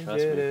one, Pete.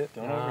 Trust me.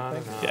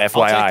 Yeah,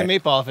 FYI. I'll take the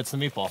meatball if it's the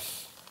meatball.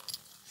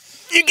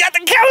 You got the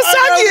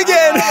Kawasaki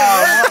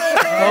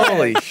again!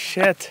 Holy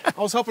shit.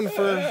 I was hoping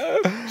for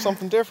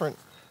something different.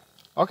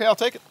 Okay, I'll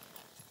take it.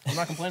 I'm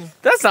not complaining.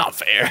 That's not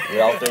fair. We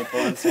all three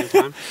pulling at the same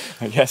time?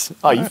 I guess.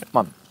 Oh, you... Come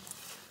on.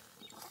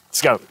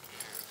 Let's go.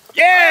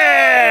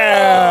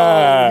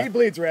 Yeah! He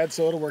bleeds red,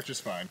 so it'll work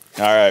just fine.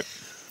 All right.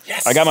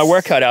 Yes! I got my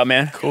work cut out,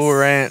 man. Cool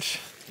Ranch.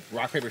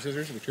 Rock, paper,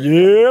 scissors?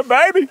 Yeah,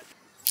 baby.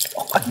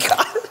 Oh, my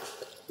God.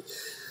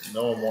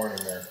 No more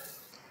in there.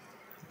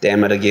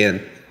 Damn it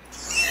again.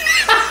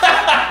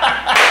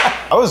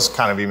 I was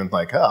kind of even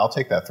like, oh, I'll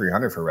take that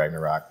 300 for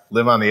Ragnarok.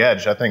 Live on the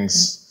edge. That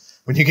thing's,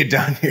 when you get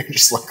down here, you're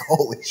just like,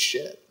 holy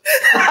shit.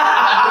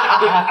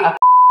 I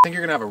think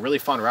you're gonna have a really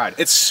fun ride.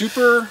 It's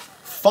super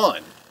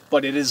fun,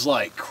 but it is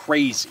like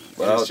crazy.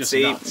 Well, it's just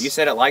see, nuts. you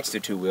said it likes the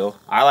two-wheel.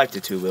 I like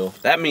the two-wheel.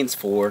 That means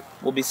 4.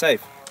 We'll be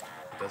safe.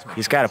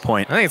 He's got a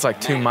point. I think it's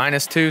like 2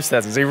 minus 2, so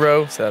that's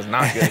 0, so that's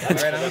not good.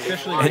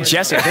 And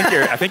Jesse,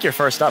 I think you're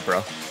first up,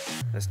 bro.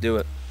 Let's do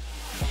it.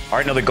 All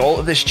right, now the goal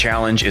of this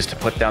challenge is to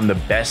put down the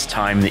best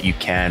time that you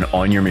can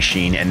on your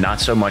machine and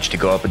not so much to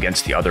go up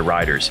against the other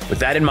riders. With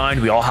that in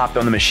mind, we all hopped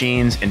on the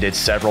machines and did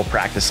several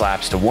practice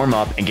laps to warm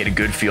up and get a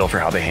good feel for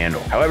how they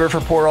handle. However,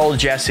 for poor old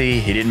Jesse,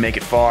 he didn't make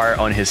it far.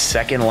 On his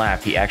second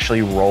lap, he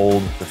actually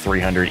rolled the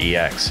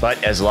 300EX.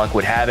 But as luck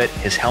would have it,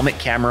 his helmet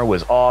camera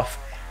was off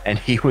and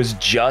he was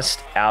just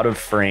out of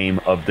frame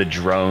of the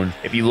drone.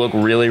 If you look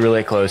really,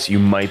 really close, you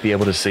might be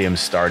able to see him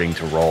starting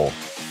to roll.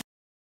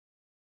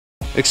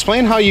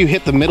 Explain how you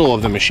hit the middle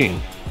of the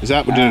machine. Is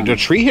that, did a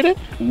tree hit it?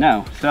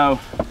 No. So,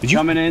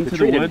 coming into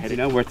the woods, you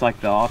know, where it's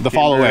like the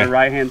follow away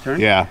right-hand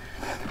turn? Yeah.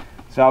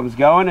 So I was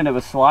going and it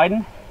was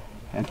sliding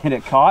and then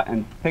it caught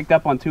and picked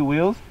up on 2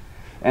 wheels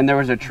and there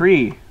was a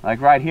tree like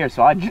right here.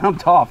 So I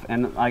jumped off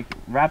and like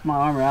wrapped my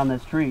arm around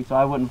this tree so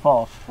I wouldn't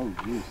fall. Oh,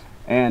 jeez.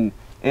 And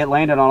it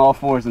landed on all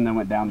 4s and then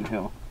went down the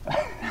hill.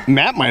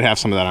 Matt might have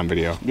some of that on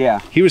video. Yeah.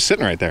 He was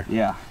sitting right there.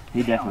 Yeah,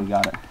 he definitely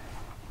got it.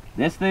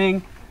 This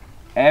thing,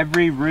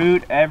 every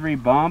root, every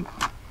bump,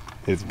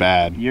 it's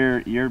bad.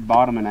 You're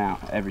bottoming out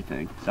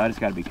everything. So I just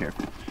got to be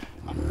careful.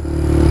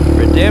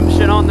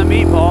 Redemption on the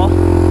meatball.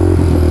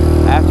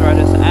 After I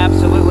just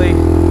absolutely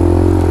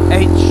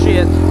ate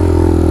shit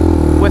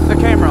with the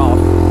camera off.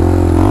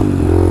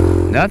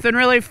 Nothing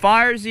really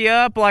fires you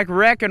up like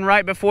wrecking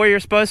right before you're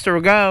supposed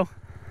to go.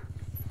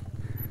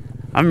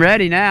 I'm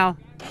ready now.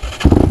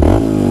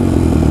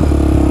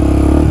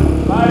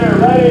 Fire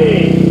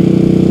ready.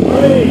 3,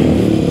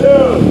 2,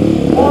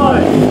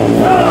 1,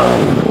 go!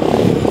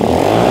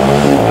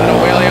 Got a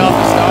wheelie off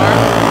the start.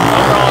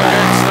 Overall,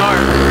 good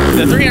start.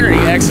 The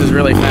 300EX is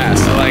really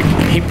fast. So like,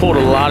 he pulled a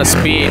lot of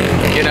speed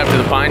getting up to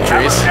the pine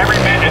trees. Every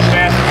bit as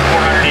fast as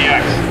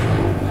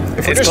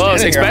the 400EX. It's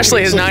close,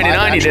 especially his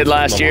 99 he did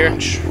last year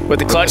with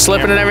the clutch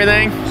slipping and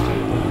everything.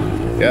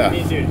 Yeah.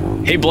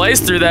 He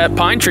blazed through that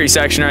pine tree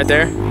section right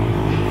there.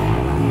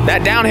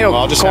 That downhill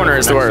corner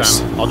is the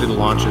worst. I'll do the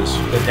launches.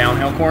 The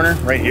downhill corner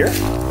right here?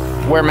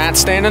 Where Matt's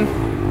standing?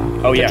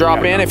 Oh yeah. To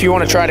drop in, if you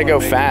want to try to go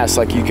fast,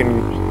 like you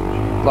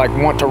can, like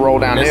want to roll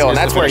downhill, and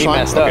that's where he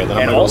messed up. Then I'm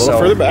And gonna go a little also,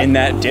 further back. in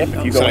that dip,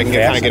 if you go so I can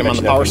kind of get him on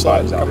the power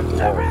slide.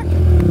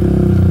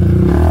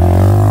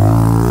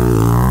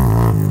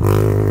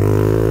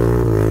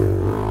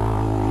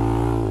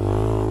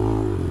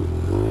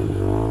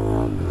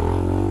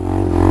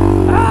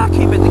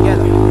 Keep it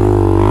together.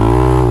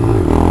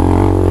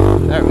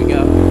 There we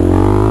go.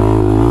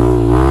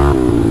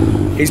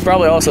 He's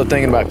probably also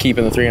thinking about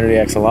keeping the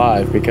 300EX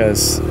alive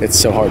because it's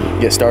so hard to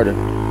get started.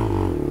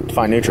 To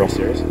find neutral.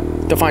 Serious?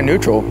 To find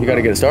neutral, you got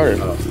to get it started.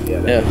 Oh,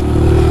 yeah. Yeah.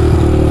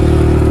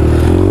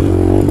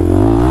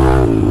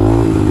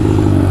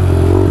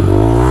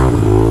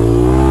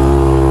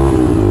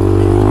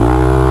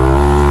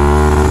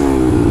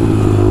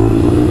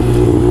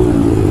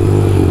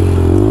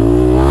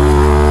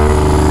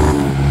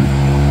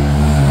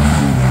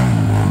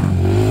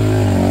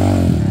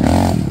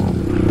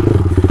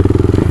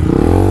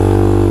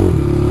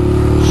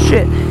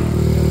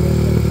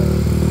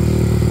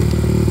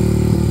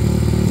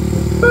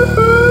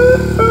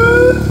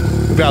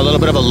 We've got a little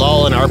bit of a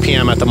lull in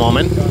RPM at the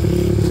moment.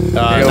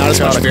 Not as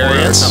much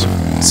variance.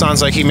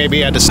 Sounds like he maybe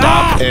had to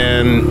stop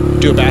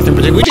and do a bathroom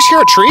break. Did we just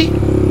hear a tree?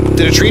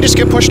 Did a tree just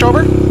get pushed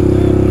over?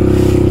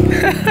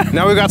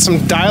 Now we've got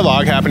some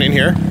dialogue happening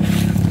here. I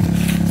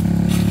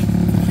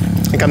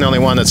think I'm the only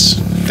one that's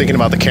thinking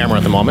about the camera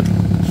at the moment.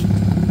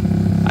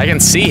 I can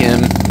see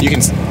him. You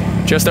can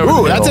just over.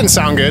 Ooh, the that middle. didn't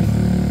sound good.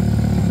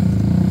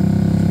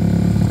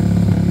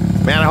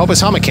 Man, I hope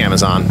his helmet cam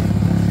is on.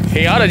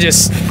 He ought to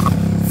just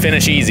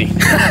finish easy.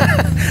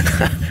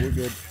 We're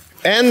good.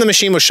 And the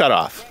machine was shut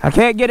off. I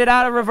can't get it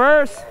out of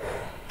reverse.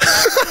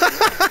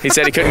 He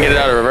said he couldn't get it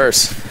out of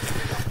reverse.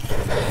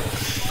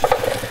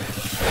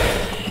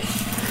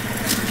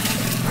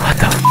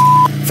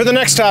 For the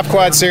next Top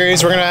Quad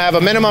series, we're going to have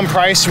a minimum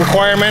price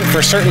requirement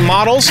for certain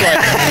models. Like,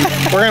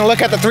 we're going to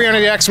look at the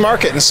 300EX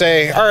market and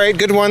say, all right,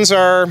 good ones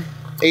are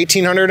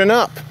 1,800 and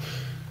up,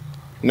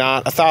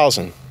 not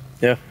 1,000.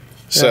 Yeah.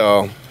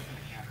 So,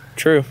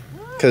 true.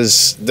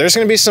 Because there's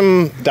going to be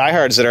some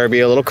diehards that are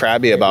be a little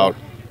crabby about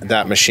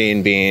that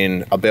machine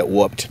being a bit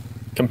whooped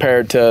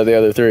compared to the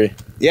other three.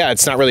 Yeah,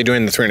 it's not really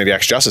doing the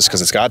 300EX justice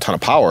because it's got a ton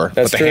of power,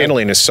 but the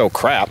handling is so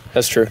crap.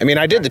 That's true. I mean,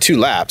 I did the 2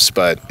 laps,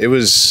 but it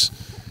was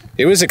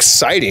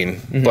exciting,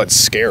 but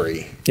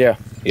scary. Yeah.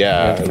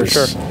 Yeah, for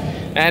sure.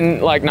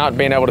 And like not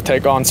being able to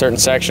take on certain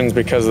sections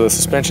because the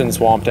suspension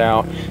swamped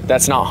out,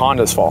 that's not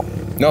Honda's fault.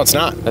 No, it's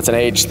not. That's an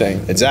age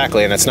thing.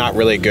 Exactly, and it's not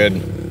really good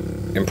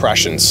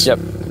impressions. Yep.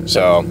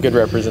 So good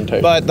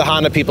representation. But the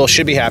Honda people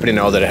should be happy to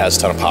know that it has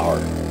a ton of power.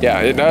 Yeah,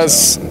 it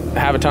does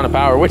have a ton of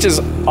power, which is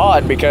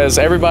odd because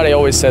everybody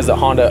always says that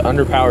Honda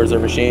underpowers their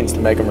machines to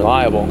make them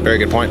reliable. Very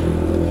good point.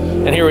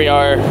 And here we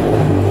are.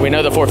 We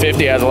know the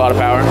 450 has a lot of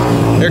power.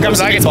 Here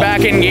comes like it's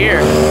back in gear.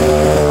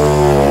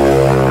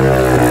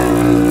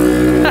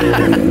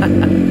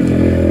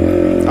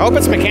 I hope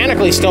it's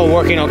mechanically still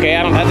working okay.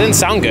 That didn't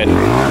sound good.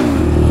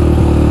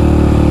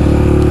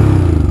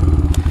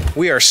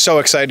 We are so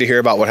excited to hear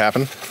about what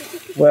happened.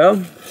 Well,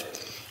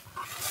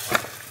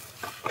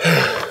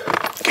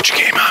 get your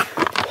game on.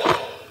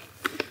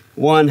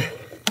 One,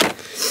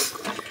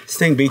 this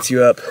thing beats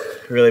you up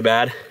really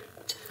bad.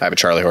 I have a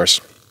Charlie horse.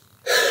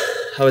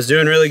 I was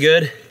doing really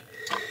good.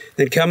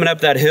 Then coming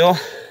up that hill,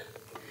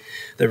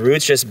 the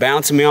roots just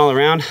bouncing me all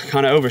around,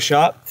 kind of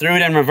overshot. Threw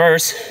it in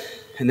reverse,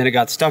 and then it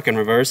got stuck in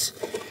reverse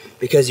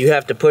because you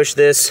have to push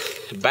this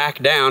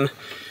back down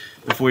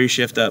before you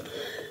shift up.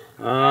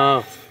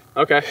 Oh,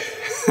 okay.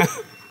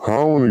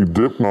 How many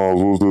dip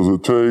nozzles does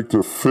it take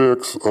to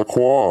fix a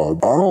quad?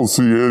 I don't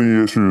see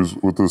any issues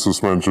with the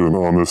suspension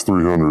on this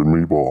 300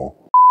 meatball.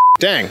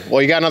 Dang,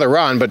 well you got another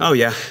run, but oh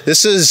yeah.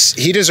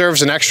 He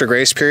deserves an extra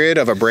grace period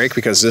of a break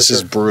because this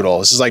is brutal.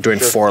 This is like doing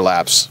 4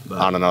 laps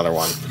on another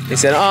one. He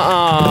said,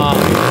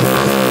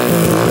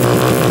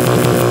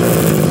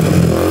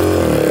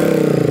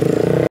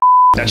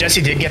 Now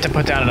Jesse did get to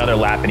put down another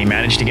lap and he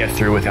managed to get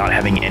through without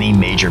having any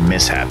major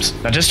mishaps.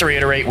 Now just to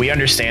reiterate, we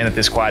understand that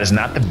this quad is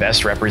not the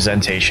best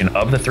representation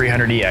of the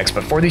 300EX,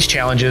 but for these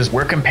challenges,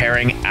 we're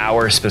comparing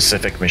our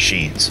specific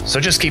machines.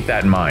 So just keep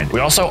that in mind. We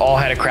also all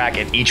had a crack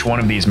at each one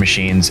of these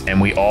machines and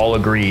we all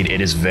agreed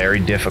it is very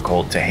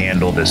difficult to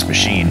handle this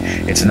machine.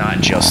 It's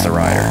not just the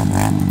rider.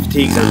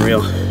 Fatigue's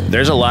unreal.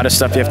 There's a lot of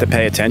stuff you have to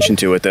pay attention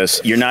to with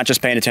this. You're not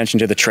just paying attention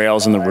to the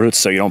trails and the roots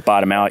so you don't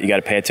bottom out. You got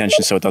to pay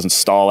attention so it doesn't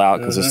stall out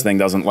because this thing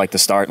doesn't like to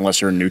start unless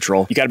you're in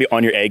neutral. You got to be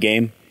on your A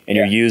game and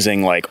you're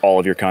using like all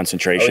of your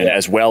concentration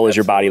as well as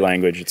your body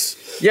language.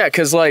 Yeah,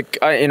 because like,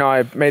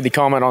 I made the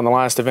comment on the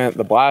last event,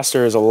 the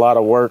blaster is a lot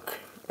of work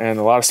and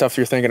a lot of stuff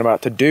you're thinking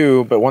about to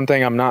do. But one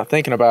thing I'm not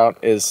thinking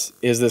about is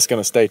this going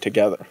to stay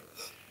together?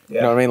 You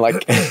know what I mean?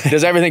 Like,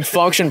 does everything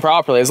function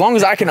properly? As long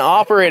as I can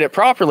operate it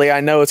properly, I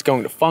know it's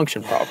going to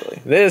function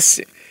properly. This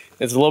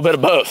is a little bit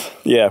of both.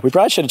 Yeah, we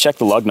probably should have checked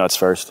the lug nuts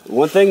first.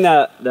 One thing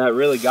that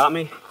really got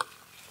me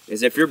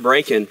is if you're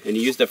braking and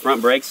you use the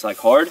front brakes like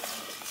hard,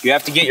 you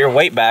have to get your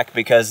weight back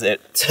because the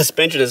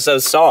suspension is so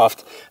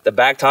soft, the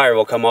back tire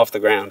will come off the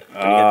ground.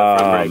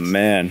 Oh,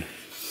 man.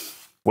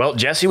 Well,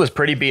 Jesse was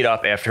pretty beat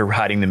up after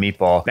riding the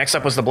meatball. Next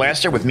up was the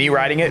blaster with me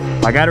riding it.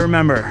 I gotta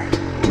remember,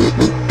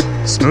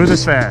 smooth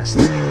is fast.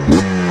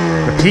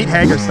 The Pete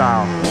Hager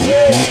style. 1,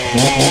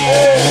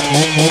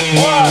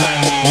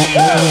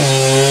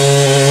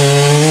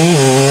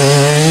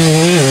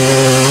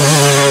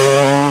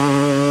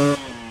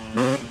 2.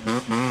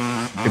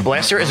 The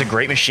blaster is a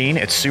great machine.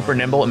 It's super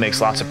nimble. It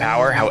makes lots of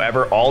power.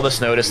 However, all of us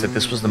noticed that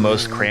this was the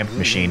most cramped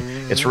machine.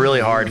 It's really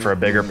hard for a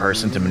bigger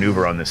person to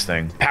maneuver on this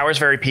thing. Power is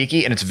very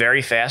peaky and it's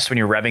very fast when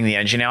you're revving the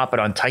engine out, but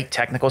on tight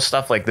technical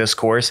stuff like this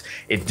course,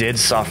 it did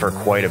suffer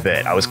quite a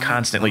bit. I was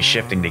constantly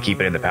shifting to keep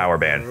it in the power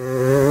band.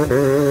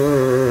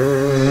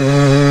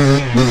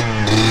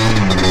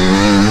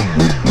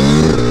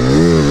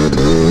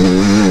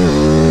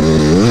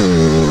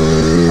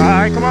 All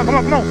right, come on, come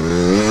on, come on.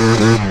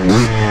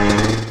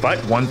 But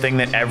one thing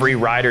that every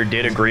rider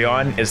did agree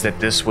on is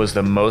that this was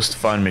the most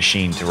fun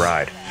machine to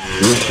ride.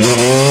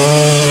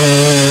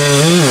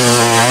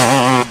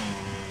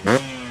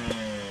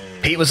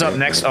 Pete was up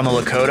next on the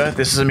Lakota.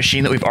 This is a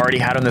machine that we've already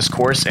had on this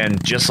course,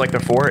 and just like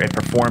before, it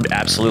performed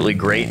absolutely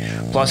great.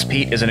 Plus,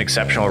 Pete is an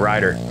exceptional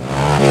rider.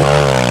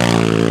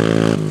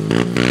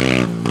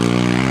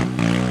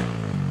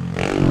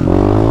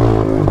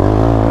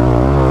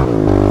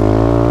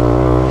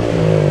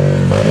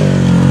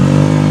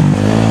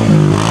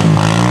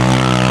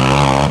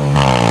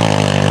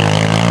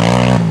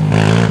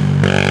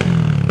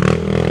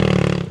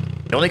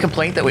 The only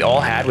complaint that we all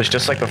had was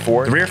just like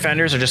before, the rear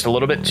fenders are just a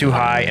little bit too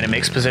high and it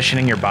makes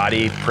positioning your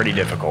body pretty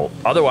difficult.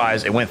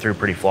 Otherwise, it went through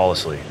pretty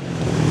flawlessly.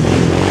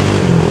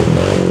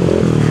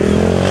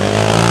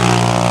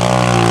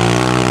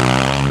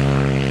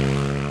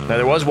 Now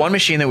there was one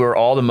machine that we were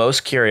all the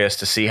most curious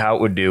to see how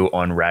it would do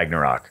on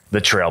Ragnarok,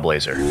 the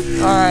Trailblazer.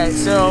 All right,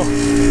 so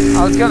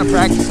I was gonna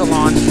practice a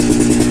launch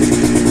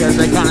because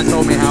they kind of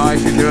told me how I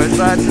should do it,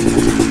 but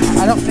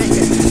I don't think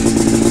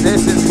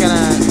this is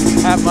gonna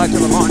have much of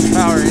a launch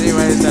power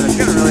anyways that it's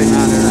gonna really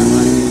matter that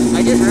much.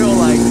 I get real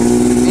like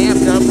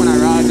amped up when I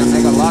ride and I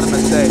make a lot of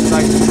mistakes.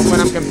 Like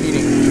when I'm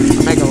competing,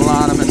 I make a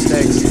lot of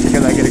mistakes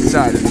because I get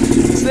excited.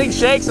 This thing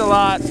shakes a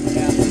lot.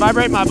 Yeah.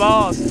 Vibrate my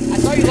balls. I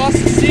saw you lost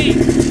the seat.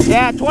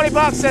 Yeah, 20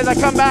 bucks says I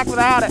come back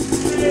without it.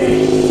 3,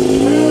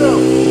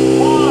 2,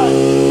 1,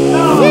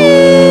 go!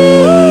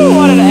 Woo!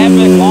 What an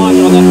epic launch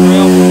on that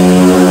trail.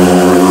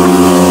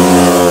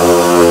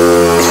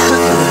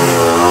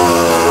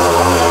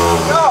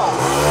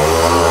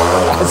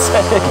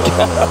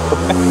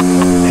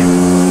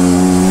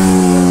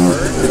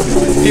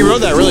 He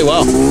rode that really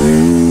well.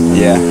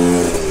 Yeah.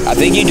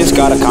 think you just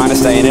gotta kind of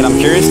stay in it. I'm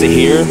curious to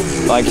hear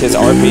like his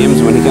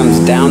RPMs when he comes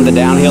down the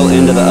downhill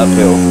into the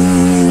uphill.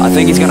 I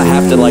think he's gonna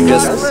have to like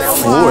just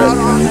floor it.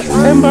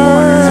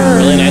 Timber!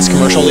 Really nice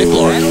commercial leaf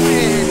blower. Just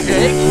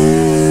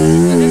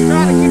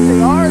trying to keep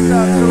the R's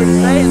up so we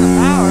stay in the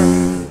power.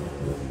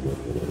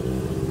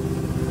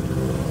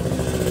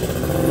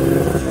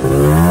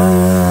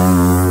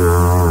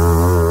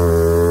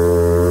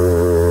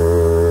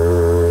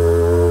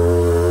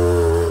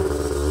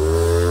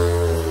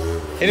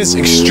 It is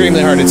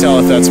extremely hard to tell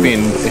if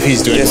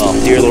he's doing Just, well.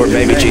 dear Lord,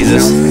 baby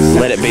Jesus,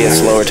 let it be a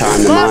slower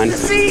time than mine.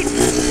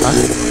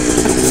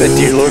 Said,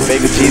 dear Lord,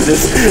 baby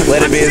Jesus,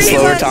 let it be a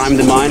slower time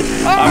than mine.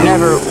 I've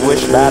never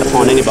wished bad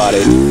upon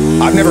anybody.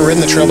 I've never ridden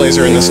the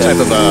Trailblazer in this type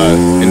of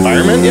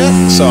environment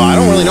yet, so I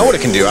don't really know what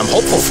it can do. I'm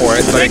hopeful for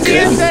it, but it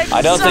could.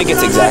 I don't think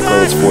it's exactly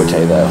its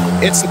forte, though.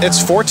 Its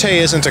forte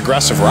isn't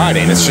aggressive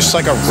riding. It's just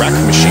like a wreck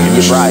machine.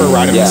 It's Right, for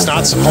riding. yeah. It's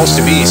not supposed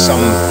to be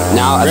some.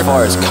 Now, as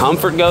far as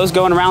comfort goes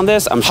going around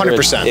this, I'm sure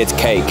 100%. it's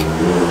cake.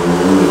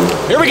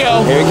 Here we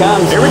go. Here he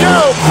comes. Here we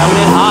go. Coming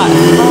in hot.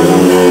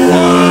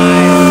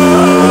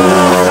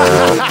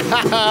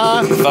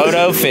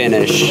 Photo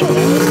finish.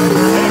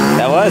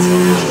 That was.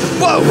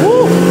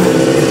 Whoa.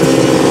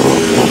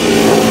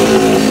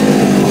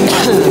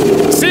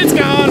 Seat's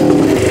gone.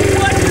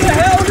 What the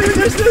hell, dude?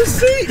 There's no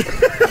seat.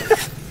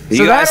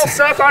 So that'll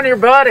suck on your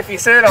butt if you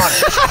sit on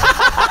it.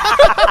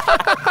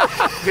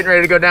 Getting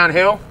ready to go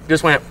downhill.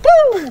 Just went,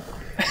 woo!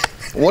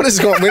 What is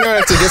going? We don't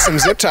have to get some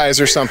zip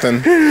ties or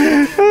something.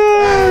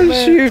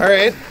 Oh, shoot. All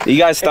right. You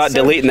guys thought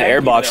deleting the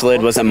airbox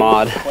lid was a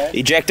mod.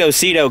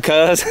 Ejecto-cedo,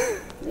 cuz.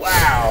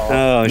 Wow.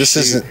 Oh, This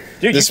shoot.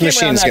 Dude, this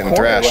machine's getting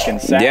thrashed.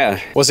 Yeah.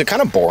 Was it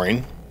kind of boring?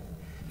 A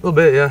little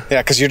bit, yeah.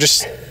 Yeah, because you're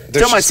just.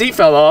 Until my seat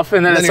fell off,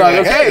 and then it's you're like,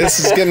 okay, hey, this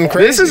is getting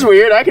crazy. This is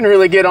weird. I can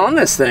really get on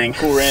this thing.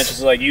 Cool Ranch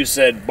is like, you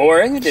said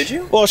boring, did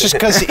you? Well, it's just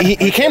because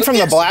he came from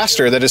the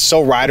Blaster that is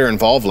so rider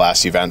involved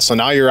last event, so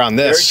now you're on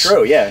this. Very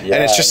true, yeah.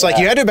 And it's just like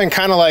you had to have been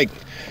kind of like,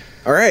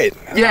 all right.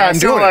 Yeah, I'm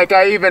so doing like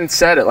I even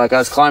said it, like I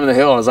was climbing the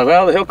hill. I was like,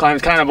 well, the hill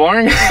climb's kind of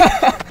boring.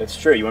 That's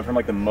true. You went from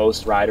like the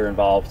most rider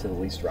involved to the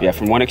least rider. Yeah,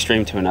 from one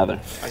extreme to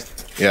another.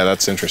 Yeah,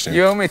 that's interesting.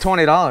 You owe me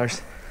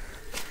 $20.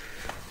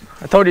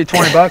 I told you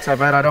 20 bucks. I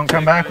bet I don't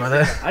come back with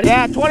it.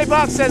 Yeah, 20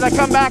 bucks says I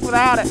come back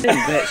without it.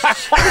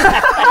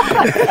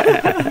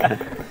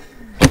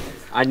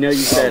 I know you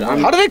said.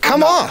 How did it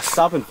come off?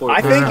 Stopping for. I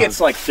think it's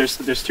like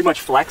there's too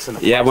much flex in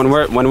the. Yeah, when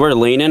we're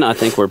leaning, I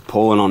think we're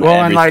pulling on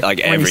Well, and like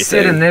everything. when you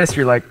sit in this,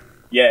 you're like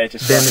yeah, it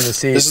just bending the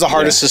seat. This is the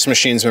hardest this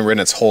machine's been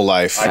ridden its whole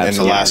life, and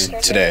the last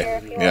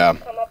today. Yeah.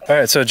 All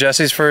right, so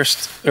Jesse's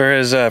first one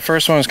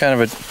was kind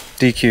of a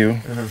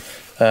DQ.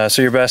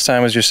 So your best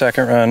time was your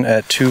second run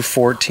at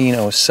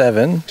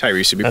 2:14:07.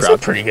 Tyrese would be That's proud.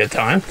 a pretty good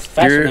time.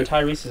 Faster than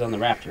Tyrese's on the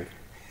Raptor.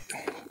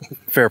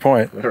 Fair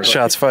point.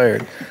 Shots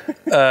fired.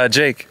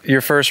 Jake,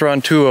 your first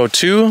run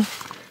 2:02.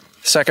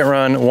 Second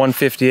run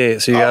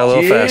 1:58. So you got a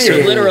little faster.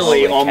 You're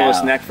literally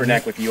almost neck for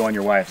neck with you on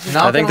your wife.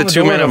 I think the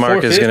 2 minute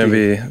mark is going to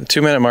be the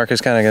 2 minute mark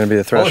is kind of going to be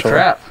the threshold. Holy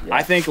crap!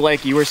 I think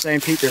like you were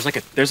saying, Pete. There's like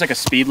a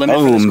speed limit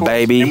for this Boom, course,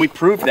 baby. and we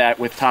proved that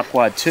with Top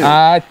Quad 2.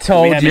 I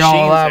told we had y'all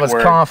machines I that was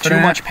were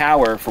confident. Too much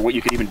power for what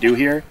you could even do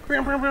here. And,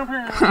 I mean, obviously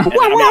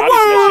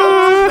that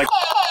shows. Like,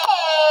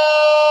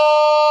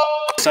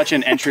 such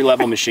an entry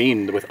level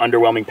machine with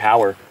underwhelming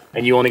power,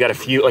 and you only got a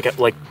few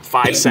like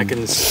 5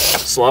 seconds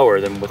slower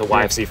than with a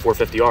YFC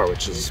 450R,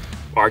 which is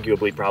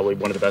arguably probably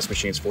one of the best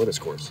machines for this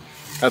course.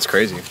 That's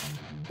crazy.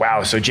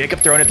 Wow, so Jacob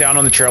throwing it down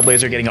on the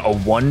Trailblazer, getting a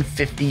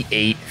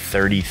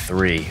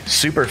 1:58.33.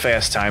 Super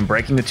fast time,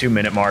 breaking the 2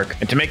 minute mark.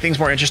 And to make things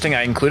more interesting,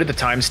 I included the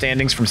time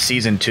standings from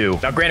season 2.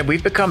 Now granted,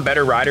 we've become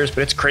better riders,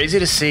 but it's crazy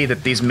to see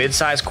that these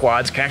mid-size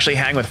quads can actually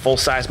hang with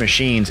full-size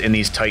machines in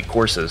these tight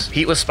courses.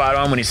 Pete was spot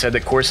on when he said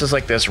that courses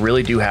like this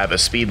really do have a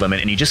speed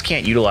limit, and you just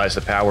can't utilize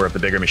the power of the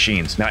bigger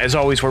machines. Now, as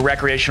always, we're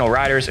recreational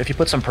riders. If you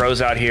put some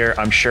pros out here,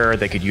 I'm sure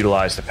they could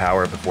utilize the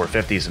power of the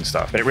 450s and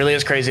stuff. But it really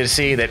is crazy to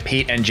see that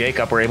Pete and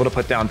Jacob were able to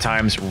put down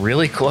times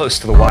really close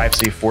to the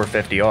YFC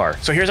 450R.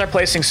 So here's our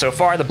placing so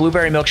far. The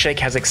Blueberry Milkshake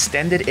has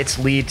extended its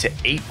lead to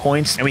 8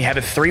 points, and we have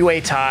a 3-way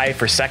tie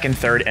for second,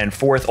 third, and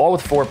fourth, all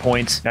with 4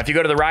 points. Now, if you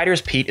go to the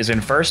riders, Pete is in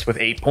first with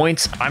 8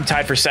 points. I'm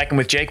tied for second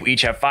with Jake. We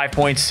each have 5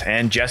 points,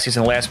 and Jesse's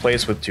in last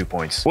place with 2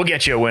 points. We'll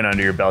get you a win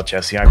under your belt,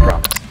 Jesse, I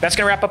promise. That's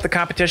gonna wrap up the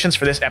competitions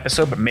for this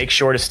episode, but make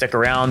sure to stick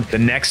around. The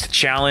next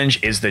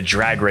challenge is the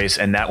drag race,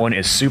 and that one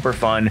is super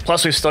fun.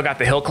 Plus, we've still got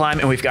the hill climb,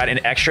 and we've got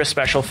an extra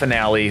special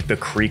finale, the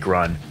creek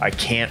run. I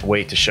can't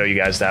wait to show you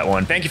guys that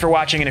one. Thank you for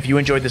watching, and if you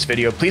enjoyed this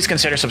video, please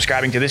consider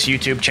subscribing to this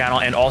YouTube channel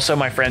and also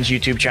my friends'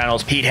 YouTube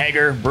channels, Pete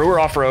Hager, Brewer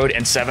Off-Road,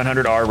 and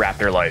 700R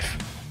Raptor Life.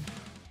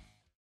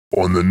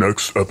 On the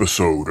next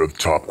episode of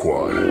Top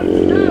Quad.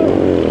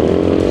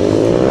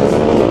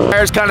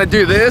 Tires kind of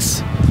do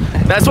this.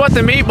 That's what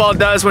the meatball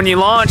does when you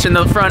launch and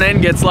the front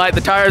end gets light.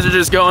 The tires are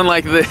just going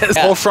like this.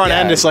 The whole front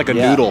end is like a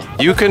noodle.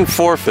 You can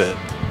forfeit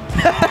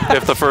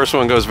if the first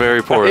one goes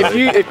very poorly.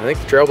 I think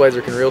the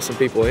Trailblazer can reel some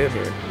people in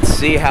here.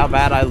 See how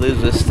bad I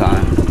lose this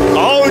time.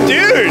 Oh,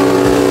 dude!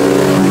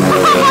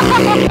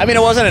 I mean,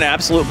 it wasn't an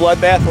absolute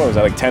bloodbath. What was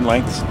that, like 10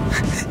 lengths?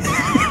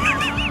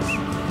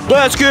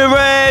 Let's get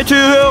ready to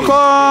hill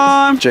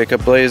climb.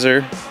 Jacob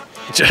Blazer,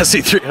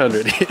 Jesse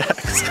 300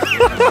 EX.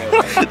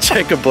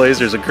 Jacob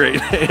Blazer's a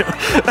great name.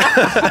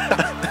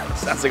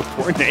 Sounds like a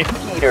poor name.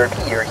 Peter,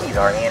 he's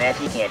our NF.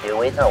 He can't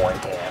do it. No one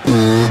can.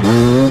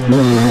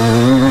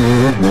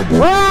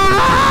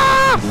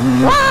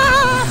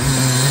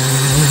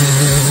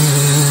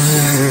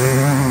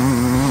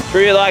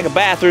 Treat it like a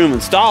bathroom,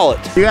 install it.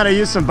 You gotta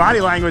use some body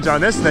language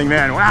on this thing,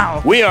 man.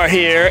 Wow. We are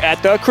here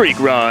at the creek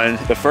run.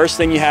 The first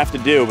thing you have to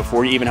do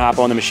before you even hop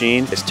on the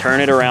machine is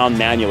turn it around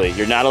manually.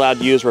 You're not allowed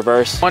to use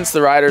reverse. Once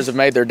the riders have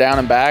made their down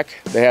and back,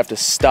 they have to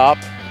stop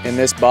in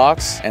this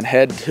box and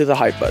head to the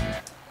hype button.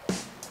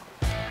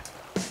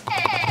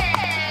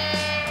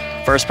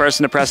 First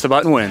person to press the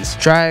button wins.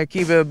 Try to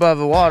keep it above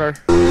the water.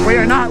 We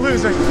are not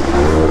losing.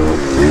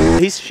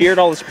 He's sheared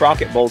all the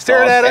sprocket bolts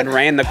off and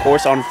ran the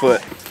course on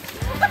foot.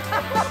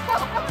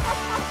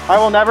 I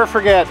will never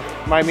forget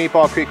my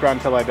Meatball Creek run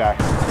till I die.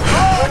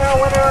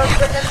 Winner,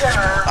 chicken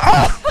dinner.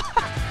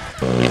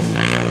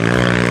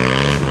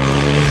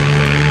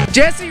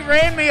 Jesse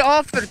ran me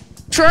off the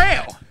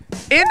trail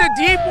into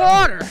deep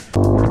water.